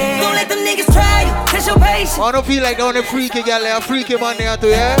 Don't let them niggas try you, test your patience. I don't feel like they're on a freaky girl, they're a freaky man there too,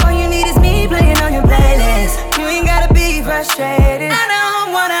 yeah? All you need is me playing on your playlist. You ain't gotta be frustrated. I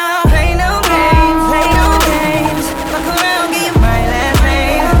don't wanna play no games, play no games. Fuck around, get my last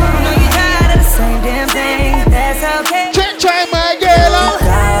name. I know you tired of the same damn thing. That's okay. Try my girl. You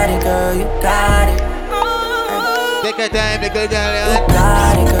got it, girl, you got it. Take your time, make a girl. You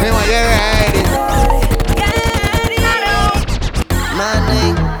got it, girl. Hey, man, you're ready. My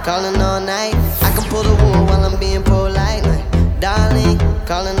name, calling all night. I can pull the wool while I'm being polite. Like, darling,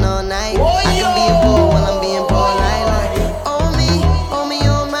 calling all night. I can be a fool while I'm being polite. Like, oh me,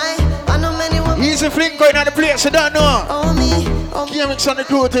 oh my. I know many women. He's a fling going on the place, you don't know. Oh me, Gimmicks on the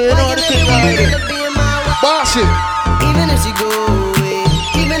crew, you know the thing already. Bossy. Even if she go away,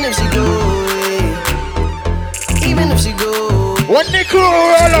 even if she go away, even if she go away. When the crew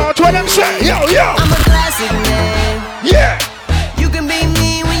roll out, what them say? Yo, yo. I'm a classic man. Yeah. You can be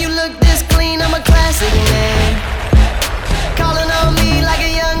mean when you look this clean. I'm a classic man. Calling on me like a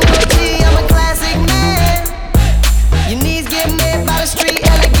young OG. I'm a classic man. Your knees get met by the street,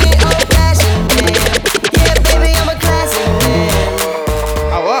 elegant, old-fashioned man. Yeah, baby, I'm a classic man.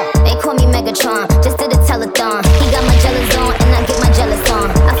 They call me Megatron, just did a telethon. He got my jealous on, and I get my jealous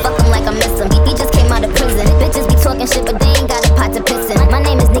on. I fuck him like I miss him. He just came out of prison. Bitches be talking shit, but they ain't got a pot to piss in. My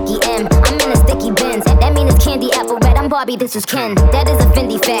name is Nicki M. I'm in a sticky Benz. That mean it's candy apple red. I'm Barbie, this is Ken. That is a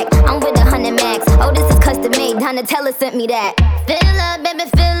Fendi fact. I'm with 100 max. Oh, this is custom made. Donatella sent me that. Fill up, baby,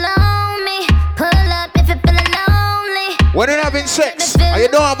 fill on me. Pull up if you're feeling lonely. When you're having sex, and you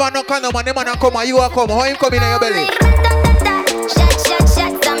don't have no condom, and the man come and you are come, how him come in your belly?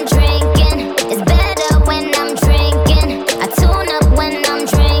 Shots, I'm drinking. It's better when I'm drinking. I tune up when I'm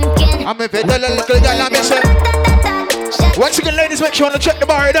drinking. I'm a better little girl, I'm say. Once again, ladies, make sure to check the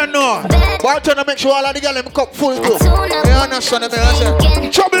bar, you don't know. Bartender, make sure all of the girls them cup full too. You understand me? I say,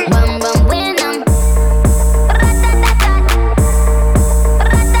 trouble.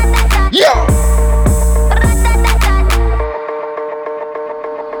 Yo.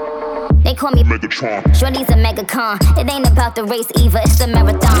 They call me Megatron. Shorty's a megacon. It ain't about the race either, it's the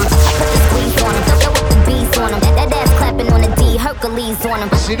marathon. I put the squeeze on him, throw up the beats on him. That ass clapping on the D, Hercules on him.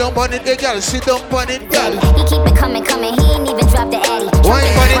 Sit down on it, girl. Sit down on it, girl. He keep it coming, he ain't even dropped the addy. Wine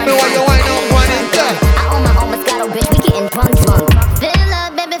on it, me while you wine on it, girl. I own my own Moscato, bitch, we getting drunk. Fill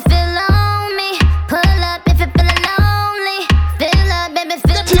up, baby, fill on me. Pull up if you're feeling lonely. Fill up, baby,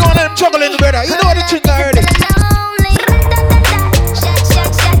 fill on me. You want them juggling better, you know the thing already.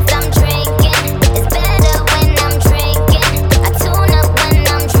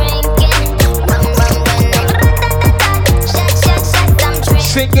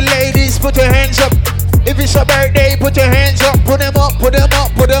 Single ladies, put your hands up. If it's a birthday, put your hands up. Put them up, put them up,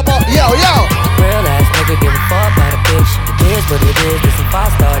 put them up. Yo, yo. Real ass nigga give a fuck about a bitch. It is what it is, this a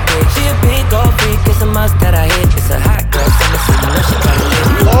 5-star dick. She a big old freak, it's a must that I hit. It's a hot girl, summer so you know she kinda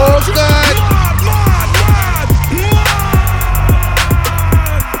lit. Oh, God.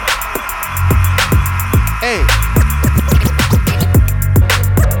 Hey.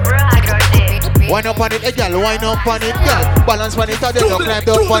 Wind up on it, hey girl, wind up on it, girl. Balance on it, or then you climb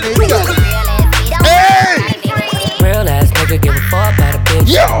up on it, girl. Hey! Real ass nigga give a fuck about a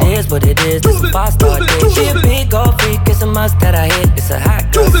bitch. Yo. It is what it is, this a 5-star dick. She a big old freak, it's a must that I hit. It's a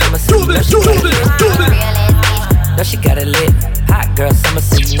hot girl, summer so you know she got it lit. Know she got it lit. Hot girl, summer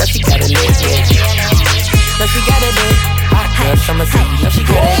so you know she got it lit. Know she got it lit. Hot girl, summer so you know she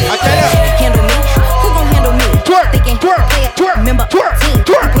got it lit. Handle me? Who gon' handle me? Thinking, remember, team.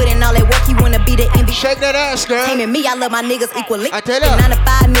 You put in all that work, you wanna be the MVP. Shake that ass, girl. Taming me, I love my niggas equally. I tell ya. 9 to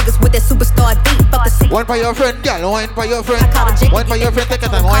 5 niggas with that superstar beat. Fuck the seat. One for your friend, girl. One for your friend. I call the Jake. One for your friend, take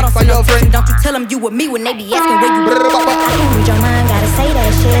it and one for your friend. Don't you tell them you with me when they be asking where you at. I can read your mind, gotta say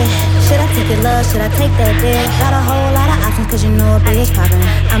that shit. Should I take your love, should I take that dick? Got a whole lot of options cause you know a bitch poppin'.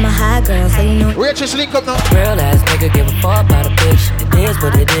 I'm a high girl, so you know. Where just link up now? Real ass nigga give a fuck about a bitch. It is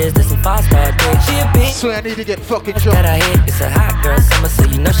what it is, this a 5-star dick. She a bitch. So I need to get fucking drunk. That I hit, it's a hot girl summer, so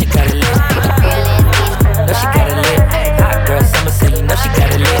you know she got it lit. Know she got it lit. Hot girl summer, so you know she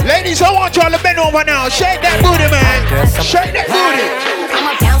got it lit. Ladies, I want y'all to bend over now. Shake that booty, man. Shake that booty.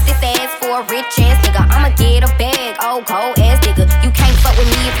 I'ma bounce this ass for a rich ass nigga. I'ma get a bag, old cold ass nigga. You can't fuck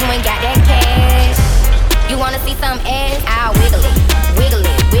with me if you ain't got that cash. You wanna see some ass? I'll wiggle it, wiggle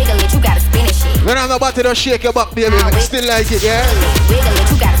it, wiggle it. You gotta spin it shit. When I'm about to just shake your back, baby, I still like it, yeah? Wiggle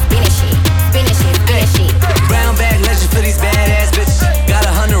it, you gotta spin it shit, spin it shit, spin it shit. Brown bag legend for these badass bitches. Got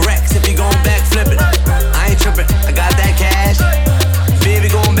 100 racks if you gon' back flip it.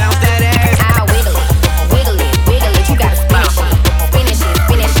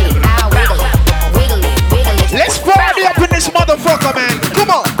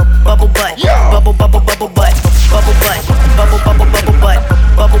 bubble butt, bubble bubble bubble butt, bubble butt, bubble bubble bubble butt,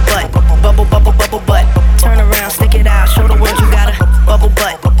 bubble butt, bubble bubble bubble butt. Turn around, stick it out, show the world you got a bubble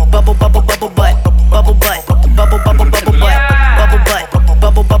butt, bubble bubble bubble butt, bubble butt, bubble bubble bubble butt, bubble butt,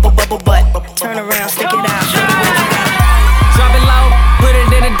 bubble bubble bubble butt. Turn around, stick it out, show the world you got a. Drop it low, put it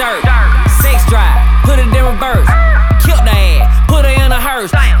in the dirt. Sex drive, put it in reverse. Killed the ass, put her in a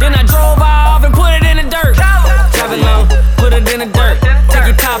hearse. Then I drove off and put it in the dirt. Drop it low, put it in the dirt. Take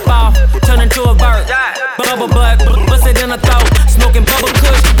your top off, turn into a bird. Bubble butt, bust it in the throat. Smoking bubble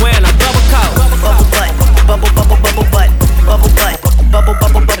kush, wearing a bubble coat. Bubble butt, bubble bubble bubble butt, bubble butt, bubble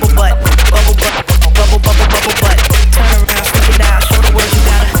bubble bubble butt, bubble butt, bubble bubble bubble butt. Turn around, stick it out, show the world you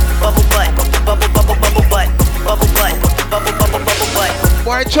got a bubble butt, bubble bubble bubble butt, bubble butt, bubble bubble bubble butt.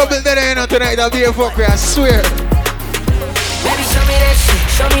 Why trouble that ain't on tonight? I'll be a fucker, I swear. Baby, show me that shit,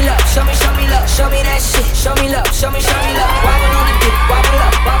 show me love, show me love, show me that shit, show me love, show me love. Wobble on the dick, wobble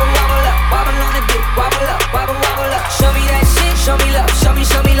up, wobble up, wobble on the dick, wobble up, wobble up. Show me that shit, show me love, show me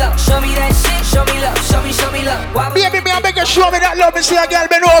love, show me that shit, show me love, show me love. Baby, me I beg you show me that love and see a girl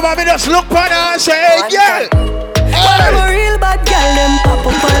bend over, me just look for her and say, hey girl. I'm a real bad girl, them pop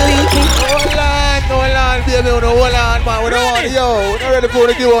up and linky. Hold on, baby, hold on, man. We don't want yo, we're not ready for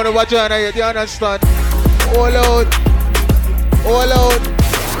the give on the vagina yet, you understand? Hold out.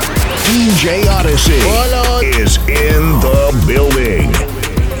 DJ Odyssey is in the building.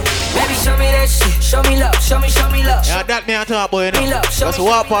 Baby, show me that shit, show me love, show me love. Yeah, that me on top, boy, you know. Just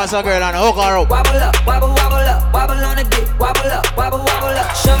walk past a girl and hook her up. Wobble up, wobble up, wobble on the dick, wobble up.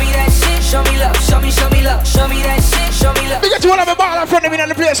 Show me that shit, show me love, show me love, show me that shit, show me love. We got you one of the ball in front of me in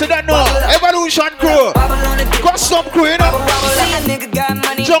the place, you don't know. Evolution crew, custom crew, you know.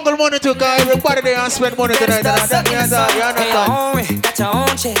 Jungle money too, guys. Everybody there and spend money tonight. Got your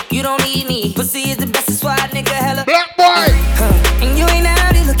own check, you don't need me. Pussy is the best, that's why nigga hella black boy. And you ain't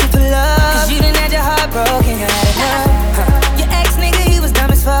out here looking for love, cause you done had your heart broken, you had enough. Your ex nigga, he was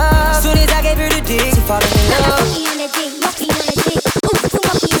dumb as fuck. Soon as I gave her the dick, she falling in love.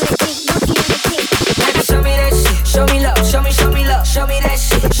 Baby, show me that shit, show me love, show me love, show me that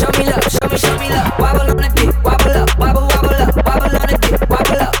shit, show me love, show me love. Wobble on the dick, wobble up, wobble up, wobble on the dick,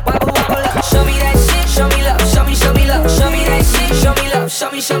 wobble up, wobble up. Show me that shit, show me love, show me love, show me that shit, show me love, show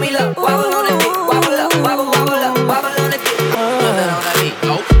me love. Wobble on the dick, wobble up, wobble up, wobble on the dick.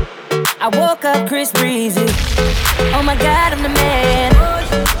 I woke up Chris Breezy. Oh my God, I'm the man.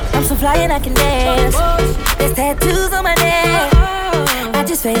 I'm so fly and I can dance. There's tattoos on my neck. I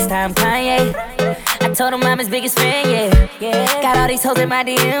just FaceTime Kanye. I told him I'm his biggest fan, yeah. Got all these hoes in my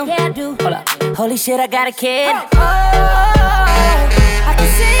DM. Yeah, I do. Hold up. Holy shit, I got a kid. I can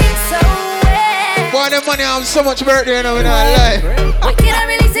sing so well. Boy, the money, I'm so much birthday, you know, in our life. Why can I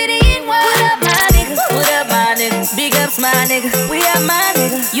really sit in? What up, my niggas? What up, my niggas? Big ups, my niggas. We are my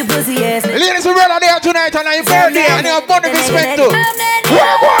niggas. You pussy ass niggas. Ladies, we're out there tonight on your birthday, and you have money to spend too.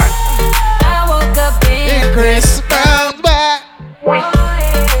 What? I woke up in Chris Brown back.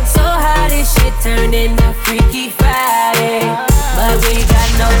 So how this shit turned into Freaky Friday. But we got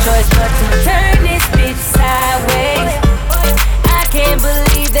no choice but to turn this bitch sideways. I can't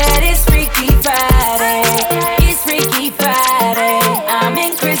believe that it's Freaky Friday. It's Freaky Friday. I'm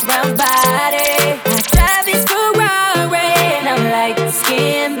in Chris Brown's body. I drive his Ferrari and I'm like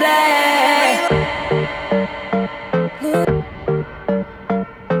skin black.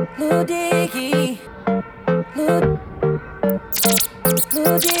 Lil Dicky. Lil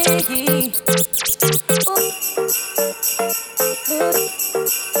Dicky.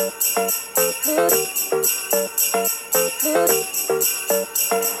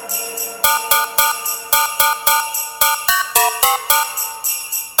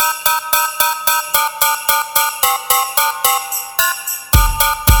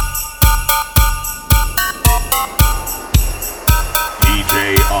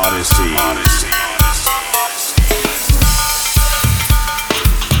 DJ Odyssey.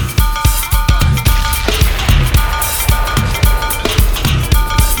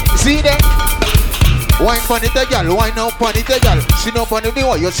 See that? Wine pon it, girl. Wine up pon it, girl. Sit down pon it, me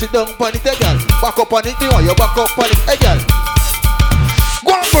while you sit down pon it, girl. Back up pon it, me while you back up pon it, girl.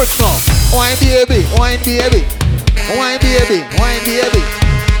 Go on first now. Wine baby, wine baby, wine baby, wine baby.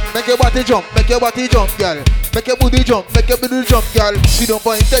 Make your body jump, girl. Make your booty jump, girl. Sit down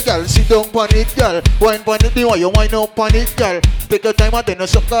pon it, girl. Sit down pon it, girl. Wine pon it, me while you wine up pon it, girl. Take your time and then you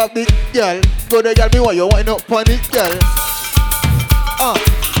suck up it, girl. Go there, girl, me while you wine up pon it, girl.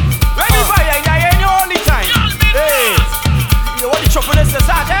 Ready for you, in your only time. Hey, you want the trouble this is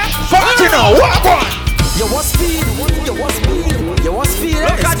that, eh? Fuck you know, what on? You want speed, you want speed, you want speed.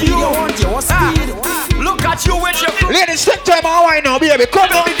 Look at you, you want speed. Look at you with your. Ladies, take time and wine now, baby. Come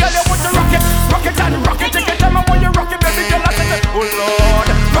on.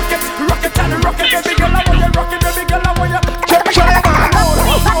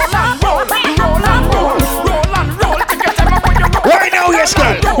 yes,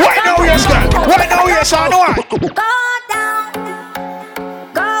 girl. Why now, yes, girl. Why now, yes, I know it. Go down,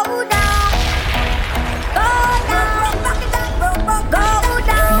 go down, go down, go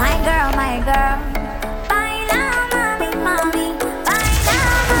down. My girl, baila, mami, mami, baila,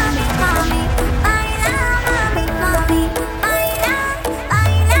 mami, mami, baila, mami, mami, baila,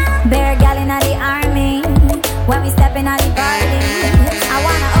 baila. Bear gal inna the army, when we step inna the party, I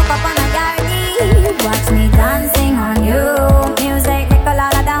wanna up on a yardie. Watch me dancing on you. Music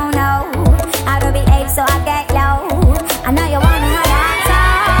Nicolala down now. I will behave so I get low. I know you wanna have that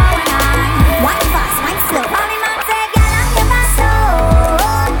song. One fast, one slow. Mommy, man, say, girl, I'm your man, so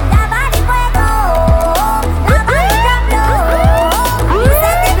la body fuego, la body drop low. You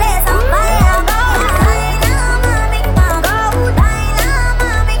set the place on fire, go. Baila, mami, mama, go. Baila,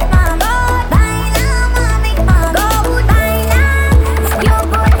 mami, mama, go. Baila, mami, mama, go. Baila. You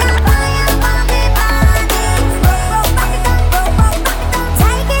put the fire on the body.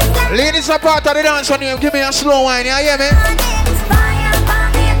 Take it like Ladies are part of the dance on you. Give me a slow wine, you hear me?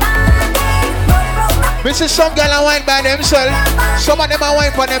 Me see some girl and wine by themselves. Some of them are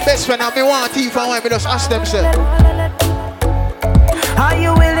wine for their best friend. And me want teeth and wine, me just ask themselves. Are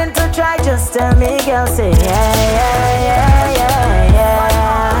you willing to try? Just tell me, girl. Say yeah, yeah, yeah, yeah,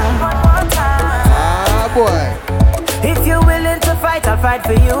 yeah. Ah, boy. If you're willing to fight, I'll fight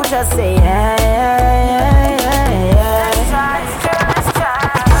for you. Just say yeah, yeah, yeah, yeah, yeah.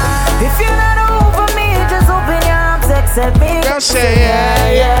 If you're not over me, just open your arms, accept me. Just say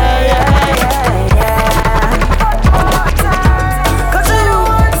yeah, yeah, yeah, yeah.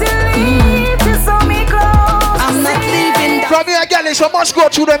 From here, girl, so must go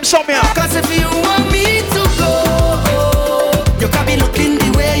through them somewhere. Cause if you want me to go, you can be looking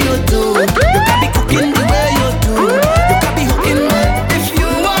the way you do. You can be cooking the way you do. You can be hooking me. If you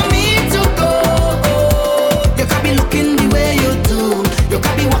want me to go, you can be looking the way you do. You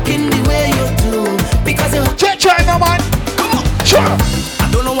can be walking the way you do. Because you try no man. Come on, sure.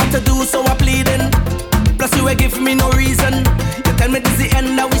 I don't know what to do, so I'm pleading. Plus you ain't give me no reason. You tell me this is the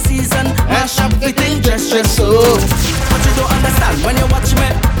end of the season. Mash up the thing, just so. But you don't understand when you watch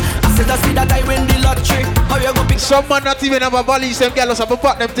me. I said I see that I win the lottery. How you go pick? Some man not even have a valise. Them girls have a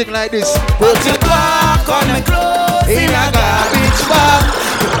pack them thing like this. Put it back on me clothes in a garbage bag.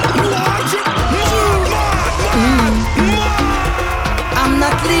 I'm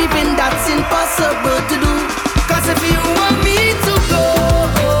not leaving, that's impossible to do. Cause if you want me to go,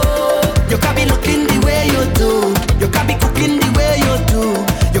 you can be looking the way you do. You can be cooking the way you do.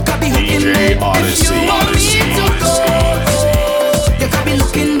 You can be hooking me. If you want me to go, you can be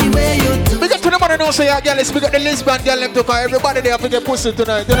looking the way you do. We got to the man and also your girl is we got the Lisbon girl them to call everybody there to get pussy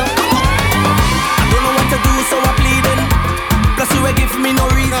tonight, you know? I don't know what to do, so I'm pleading. Plus you ain't give me no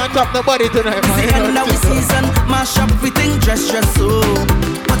reason. Can't top nobody tonight, man. It's the end of the season. Mash up everything, dress so.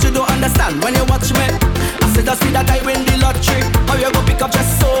 But you don't understand when you watch me. I said I see that I win the lottery. How you go pick up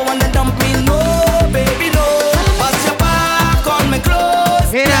just so and then dump me? No, baby, no. Pass your back on me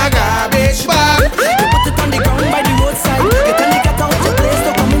clothes in a garbage bag. You put it on the ground by the roadside. You tell me get out your place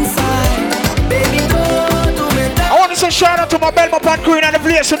to come inside. Baby, go do me that. I want to say shout out to my Belmont Pan Queen and the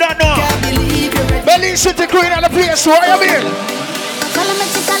place you don't know. Can't believe you. Berlin City Queen and the place, what you mean? Follow me,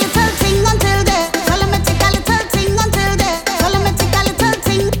 take a little thing until there. Follow me, take a little thing until there. Follow me, take a little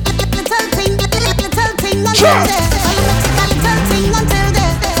thing, little thing until there. Follow me, take a little thing until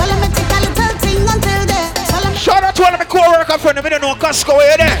there. Follow me, take a little thing until there. Shout out to all of my co-worker friends. I don't know Costco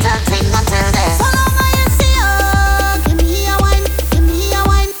where you there. Little thing until there. Follow my see oh, give me a wine, give me a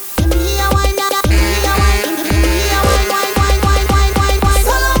wine, give me a wine, give me a wine, give me a wine, wine, wine, wine, wine, wine, wine.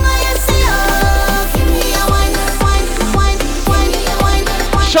 Follow my see oh, give me a wine, wine, wine, wine, wine,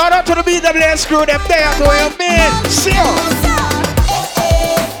 wine. Shout out to the BWS crew, them there to where you mean. See you.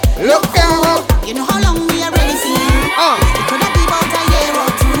 Look out. You know how long we are ready see. It could have been about a year or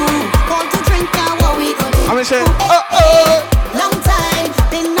two. Call to drink now what we go do. I'm gonna say, long time,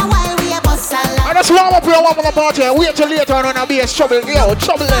 been a while we have bust a lot. I just warm up your warm up party and wait till later on a BS trouble. Yo,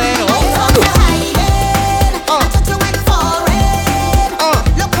 trouble there, you know.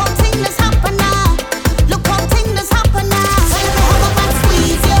 Look how things happen now. Look how things happen now. So let me hold up and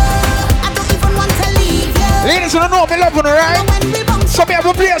squeeze you. I don't even want to leave you. Ladies, you don't know me love you, right? So me have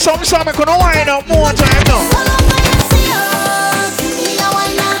to play some song, I couldn't wind up more time now.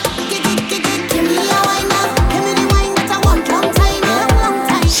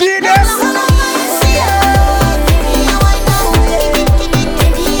 See this?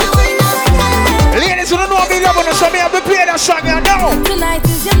 Ladies, you don't know me love you, so me have to play that song, you know. Tonight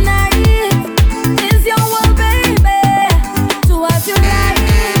is your night, is your world, baby. Do what you like,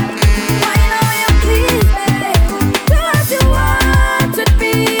 why you know you please me. Do what you want,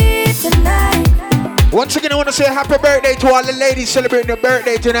 Once again, I want to say happy birthday to all the ladies celebrating their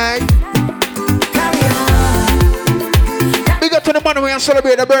birthday tonight. Big up to the man we can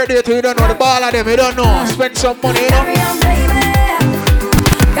celebrate the birthday to. You don't know the ball of them, you don't know. Spend some money, you know. Carry on, baby.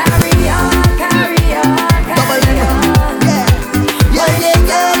 Carry on, carry on, carry on.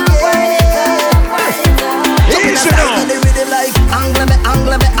 Easy now.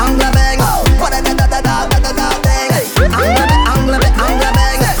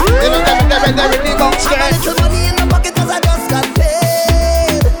 Money in the pocket 'cause I just got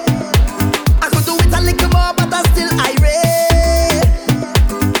paid. I could do it a little more, but I'm still irate.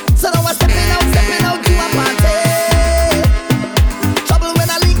 So now I'm stepping out to a party. Trouble when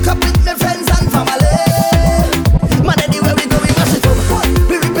I link up with my friends and family. Man, anywhere we go, we mash it up.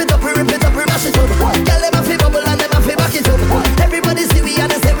 We rip it up, we mash it up. Girl, them a fi bubble and them a fi back it up. Everybody see we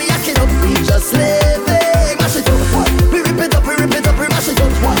and they say we acting up. We just living, mash it up. We rip it up, we mash it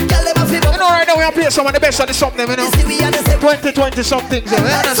up. Girl, them a fi bubble. You know, right now we are playing some of the best of the something, you know. 20 something, you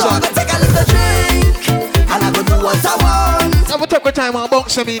know. So I'm gonna take a little drink and I go do what I want. Now we take the time on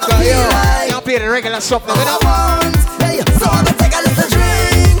bounce me, because yo, you don't play the regular something, you know. Hey, so I'm gonna take a little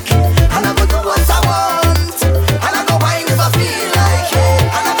drink and I go do what I want. And I go wine if I feel like it.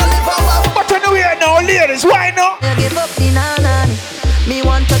 And I go live how I want. But you know here now, ladies, why not? You give up the nanani. Me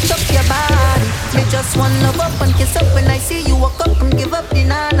want to touch your body. Me just want love up and kiss up when I see you walk up and give up the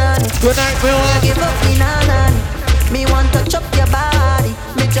nanani. Tonight we want give up the nanani. Me want to touch up your body.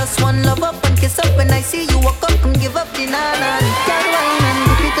 Me just want love up and kiss up when I see you walk up and give up the nanani. Girl, wine and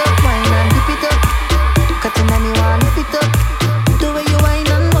dip it up, wine and dip it up. Cut in me want dip it up. The way you wine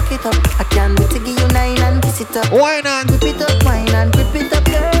and walk it up. I can't wait to give you nine and kiss it up. Wine and grip it up, wine and grip it up,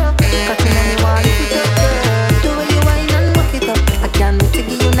 girl. Cut in me want dip it up, girl. The way you wine and walk it up. I can't wait to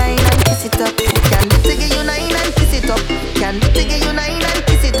give you nine and kiss it up. Can't wait to give you nine and kiss it up. Can't wait to give you nine and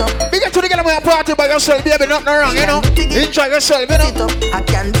kiss it up. Big up to the girl when you party by yourself, baby, nothing wrong, you know. Enjoy yourself, you know. I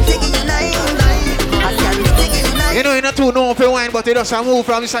can't take you nine. I can't take you nine. You know, you're not too known for wine, but you just move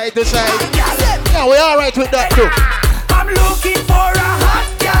from side to side. Yeah, we're alright with that too. I'm looking for a hot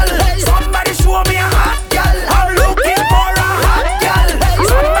girl. Somebody show me a hot girl. I'm looking for a hot girl.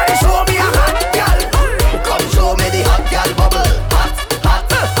 Somebody show me a hot girl. Come show me the hot girl bubble. Hot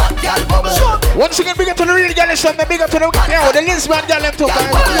girl bubble. Once again, big up to the real girl, something big up to the yo, the Lisbon girl them too.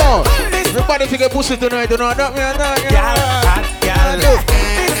 Yo, everybody think a pussy tonight, you know that me and that. Hot girl.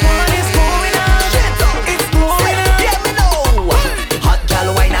 This one is going on. It's going on. Yeah, me know. Hot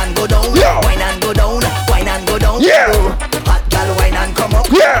girl, wine and go down. Yeah. Wine and go down. Wine and go down. Yeah. Hot girl, wine and come up.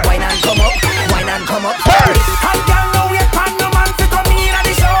 Yeah. Wine and come up. Wine and come up. Hey. Hot girl, no wait for no man to come in at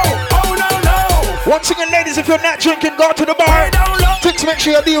the show. Oh no no. Once again, ladies, if you're not drinking, go to the bar. Things make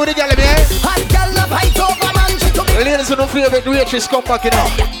sure you deal with the girl, man. Hot girl, love height over man. Ladies who don't feel like the waitress come back, you know.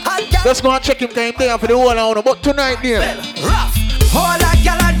 Just go and check him time there for the whole hour. But tonight, dear. Rough. All a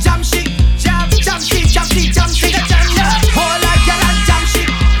girl a jam shit, jam shit, jam shit, jam shit, jam shit. All a girl a jam shit,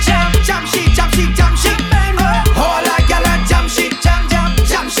 jam shit, jam shit, jam shit. All a girl a jam shit, jam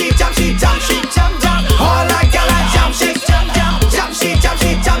shit, jam shit, jam shit, jam. All a girl a jam shit, jam shit, jam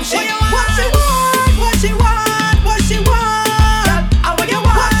shit, jam shit. What she want, what she want, what she want. I want you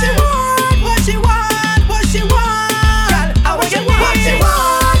want. What she want, what she want, what she want. I want you want. What she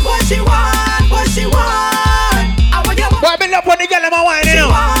want, what she want, what she want. I want you want. Boy, me love when the girl in my wine, you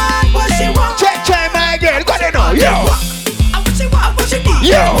know. Check time, my girl, go there now, yo. Yo.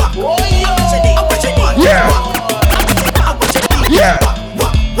 Yeah. Yeah. Yeah.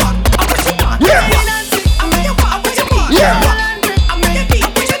 Yeah.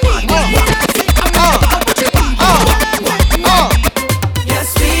 Yes,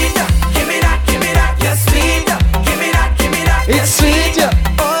 sweet. Give me that, give me that. Yes, sweet. Give me that, give me that. It's sweet, yeah.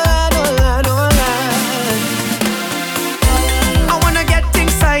 I wanna get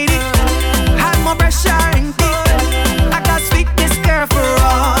excited. Have more pressure in deep. I got sweetness, girl, for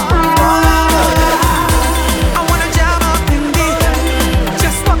all. I wanna jam up in deep.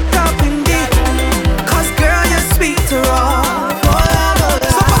 Just fuck up in deep. 'Cause girl, you're sweet to all.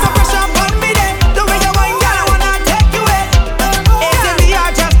 So put some pressure on me then. The way you wine, girl, I wanna take you in. Easily,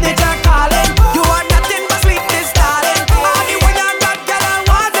 I just need your calling. You are nothing but sweetness, darling. All the way down, that girl, I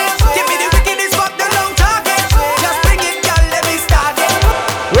want it. Give me the wickedness, fuck the long talking. Just bring it, girl, let me start it.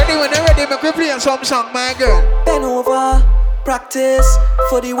 Ready when you're ready, make me play some song, my girl. Bend over, practice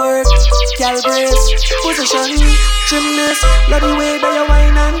for the work, gal brace, position, gymnast, love the way that you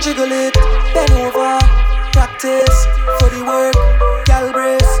whine and jiggle it. Bend over, practice for the work, gal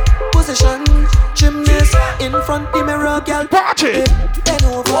brace, position, gymnast, in front the mirror, gal party. Bend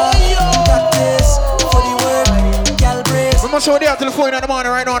over, practice for the work, gal brace. We so there till 4 in the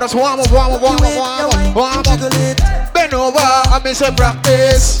morning right now. Just warm up. Bend over, I miss a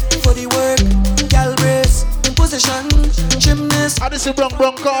practice. For the work, gal brace, position, gymnast. I just see brown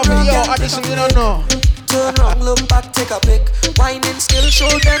coffee, yo. I just see you don't know. Turn round, look back, take a pic. Whining still, show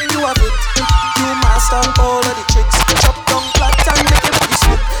them you have it. You master all of the tricks. Chop down flat and make it body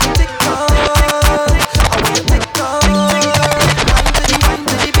slip. Tick tock, I want to tick tock. Wine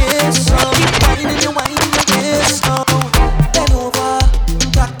to the bass, so whining your bass, so bend over,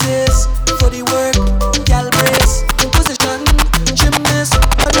 practice for the work, gal brace, position, gymnast.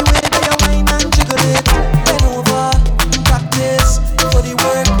 On the way that you whine and jiggle it. Bend over, practice for the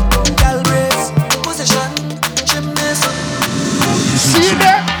work, gal brace, position, gymnast. See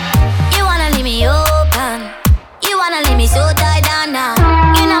that? You wanna leave me open. You wanna leave me so tied down now.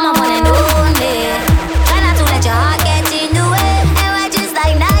 You know my one and only. Try not to let your heart get in the way. And we're just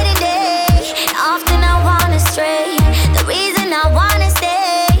like night and day. Often I wanna stray. The reason I wanna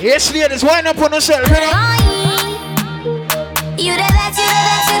stay. Yes, ladies, wind up on yourself, you know? You the best, you the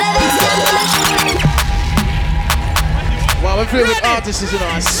best, you the best. Well, my favorite artist is, you know,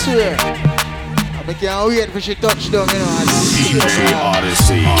 I swear. I can't wait for she touchdown, you know, I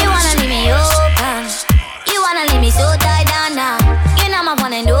swear. You wanna leave me open. You wanna leave me so tied down now. You know my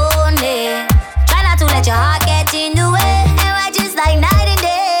one and only. Try not to let your heart get in the way. And we're just like night and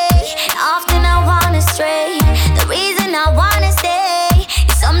day. Often I wanna stray. The reason I wanna stay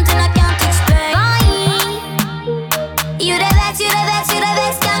is something I can't explain. You the best, you the best, you the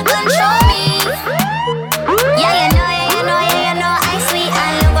best, can't control me. Yeah, you know, yeah, you know, yeah, you know, I sweet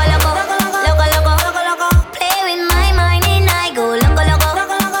and loco. Play with my mind and I go loco.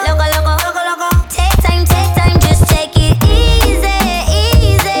 Take time, just take it easy.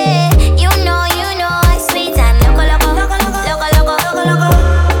 You know, I sweet and loco.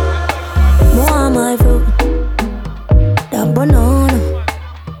 More on my fruit, that banana.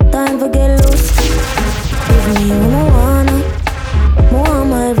 Time for get loose. Give me what I wanna. More on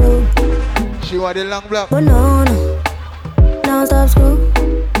my fruit. She want the long block. Banana, now stop screw.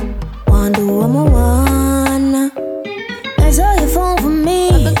 Wanna do what I wanna. Answer your phone for me.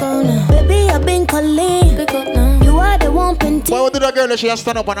 Baby, I've been calling. You are the one pinty. Why would that girl that she has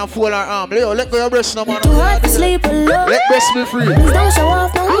stand up and fold her arm? Leo, let go your breast no man. Too hard to sleep alone. Let breast be free. Please don't show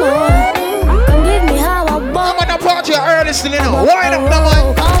off no more. Come give me how I want. I'm gonna party early still, you know. Wind up the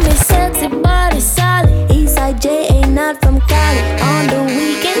man. Call me sexy, body solid. Eastside J ain't not from Cali. On the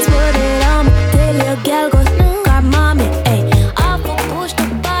weekends, put it on me. Tell your girl go got mommy. Ay, I will push the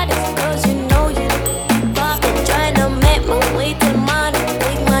body, cause you know you pop it. Tryna make my way to money,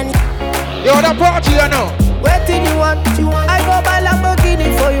 big money. Yo, the party, you know. What do you want? I go buy Lamborghini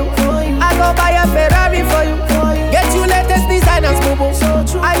for you. I go buy a Ferrari for you. Get you latest designers, boo.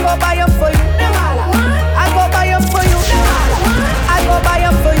 I go buy them for you. I go buy them for you. I go buy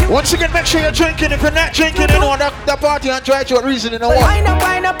them for you. Once again, make sure you're drinking. If you're not drinking, you know the party and try to reason, you know what?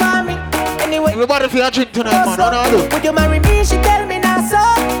 Wine up on me. Anyway, everybody feel a drink tonight, man. What do? Would you marry me? She tell me now so.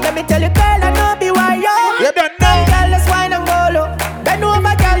 Let me tell you, girl, I know be why yo. You don't know. Girl, let's wine and go low. Bend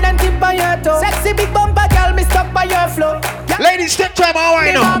over, girl, then tip on your toe. Sexy big bumper, girl, me stuck by your flow. Ladies, take time and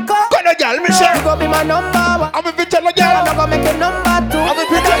wine up. Got a girl, me say. You go be my number one. I'm a bit tell a girl. I'm gonna make it number two. I'm a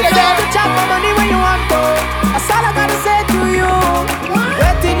bit tell a girl. You chop my money when you want to. That's all I gotta say to you.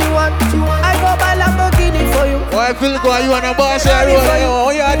 Waiting you want. I go buy Lamborghini for you. Why feel good? You want a boss here? Oh,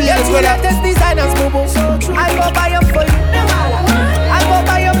 you are Get you latest designers, boo boo. I go buy them for you. I go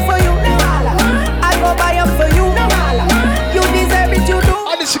buy them for you. I go buy them for you. You deserve it, you do.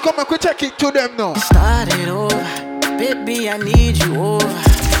 I just come and quick take it to them now. Started over, baby, I need you over.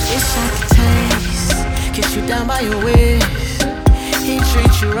 It's like a taste, kiss you down by your waist. He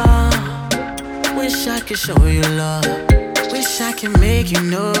treat you wrong. Wish I could show you love. Wish I could make you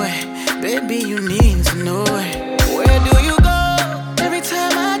know it. Baby, you need to know it. Where do you go? Every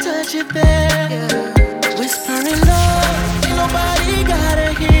time I touch it there. Whispering love, ain't nobody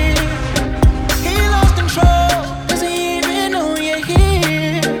gotta hear. He lost control, doesn't even know you're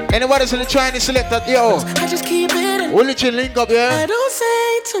here. Anybody still trying to select that, yo? I just keep it in. We'll let you link up, yeah? I don't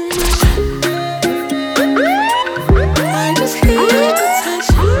say too much. I just hear the touch.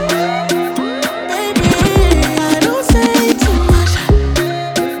 Baby, I don't say too much.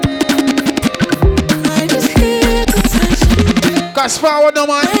 I just hear the touch. Cause forward no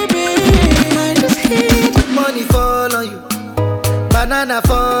man. Baby, I just hear the money fall on you. Banana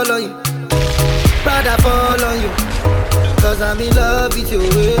fall on you. Prada fall on you. Cause I'm in love with you.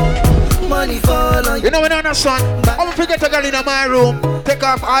 Money fall on you. You know when I'm not son, I'm gonna forget a girl in my room. Take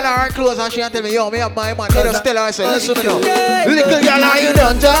off all her clothes and she and tell me, yo, me have my man. I just tell her, I say, listen to me now. Little girl, are you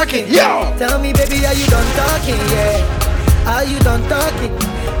done talking? Yo! Tell me, baby, are you done talking? Yeah. Are you done talking?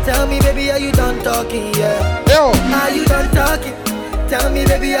 Tell me, baby, are you done talking? Yeah. Yo. Are you done talking? Tell me,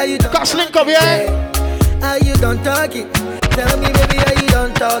 baby, are you done talking? Link up, yeah. Are you done talking? Tell me, baby, are you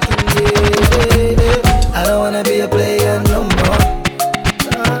done talking? Yeah. I don't wanna be a player no more.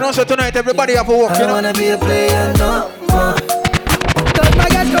 No, so tonight everybody have a walk, I don't wanna be a player no more. Cause my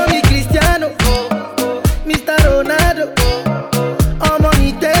guys call me Cristiano, Mr. Ronaldo, I'm on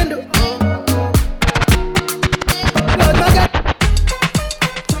Nintendo. Cause my guys.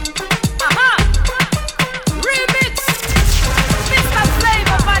 Remix. Mr.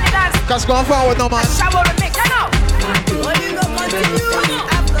 Flavor, Funny Dance. Cause going forward no man. Shower remix, I know. When you go continue,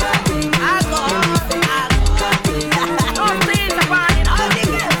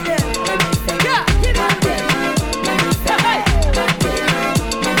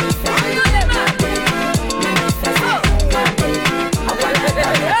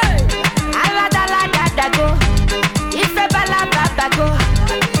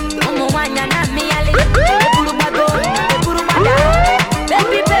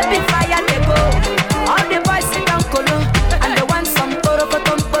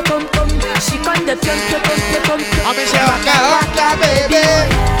 I'm in waka waka baby.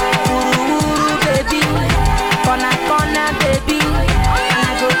 Baby, corner corner baby. And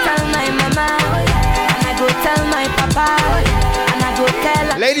I go tell my mama, and I go tell my papa, and I go tell.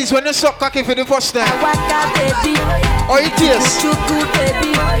 Ladies, when you suck cocky for the first time, Waka baby, or it is. chuku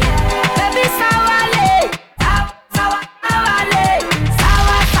baby, baby sawale, sawa sawale,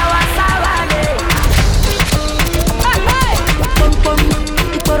 sawa sawa sawale. Hey hey, pom pom,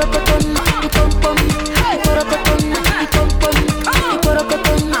 ikorokoton, pom pom.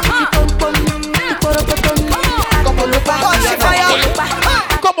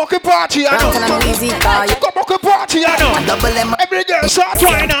 Come on, party, I know. Come on, party, I know. Every girl start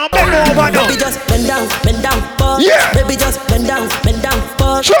right now, bend over now. Baby just bend down, pause. Yeah. Baby just bend down,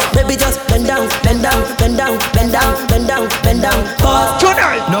 pause. Sure. Baby just bend down, pause.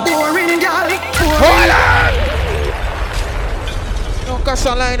 Tonight. No boring girl. Hold on. No cast a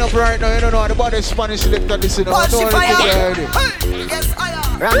line up right now. You don't know the body Spanish selector this. You know. Watch the fire. Yes, I am.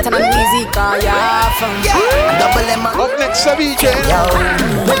 Rantan and Weezy, call ya from Double M. Up next, BJ.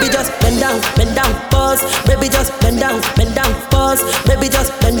 Baby just bend down, pause. Baby just bend down, pause. Baby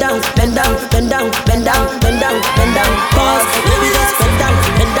just bend down, pause. Baby just bend down, pause. Baby just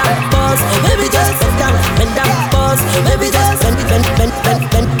bend down, pause. Baby just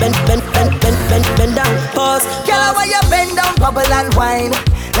bend down, pause. Girl, why you bend down, bubble and wine?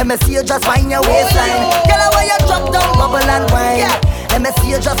 Let me see you just wind your waistline. Girl, why you drop down, bubble and wine? Let me see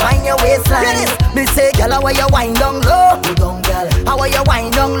you just wind your waistline. Me say, girl, why you wind down low? How are you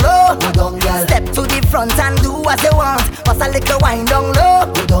wind down low? Step to the front and do what you want. Pass a little wind down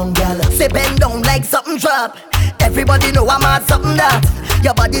low. Say bend down like something drop. Everybody know I'm at something that.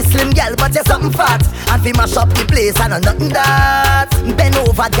 Your body slim, girl, but you're something fat. And we mash up the place and nothing that. Bend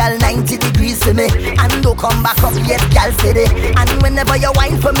over, girl, 90 degrees for me. And don't come back up yet, girl, steady. And whenever you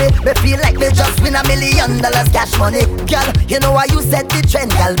whine for me feel like me just win $1 million cash money. Girl, you know why you set the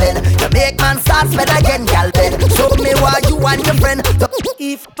trend, girl, Ben. You make man start spend again, girl, Ben. Show me why you and your friend.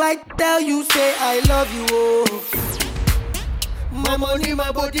 If I tell you, say I love you, oh. My money,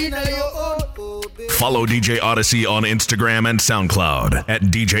 my body, now your own. Follow DJ Odyssey on Instagram and SoundCloud at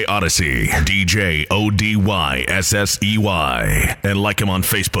DJ Odyssey, DJODYSSEY, and like him on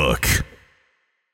Facebook.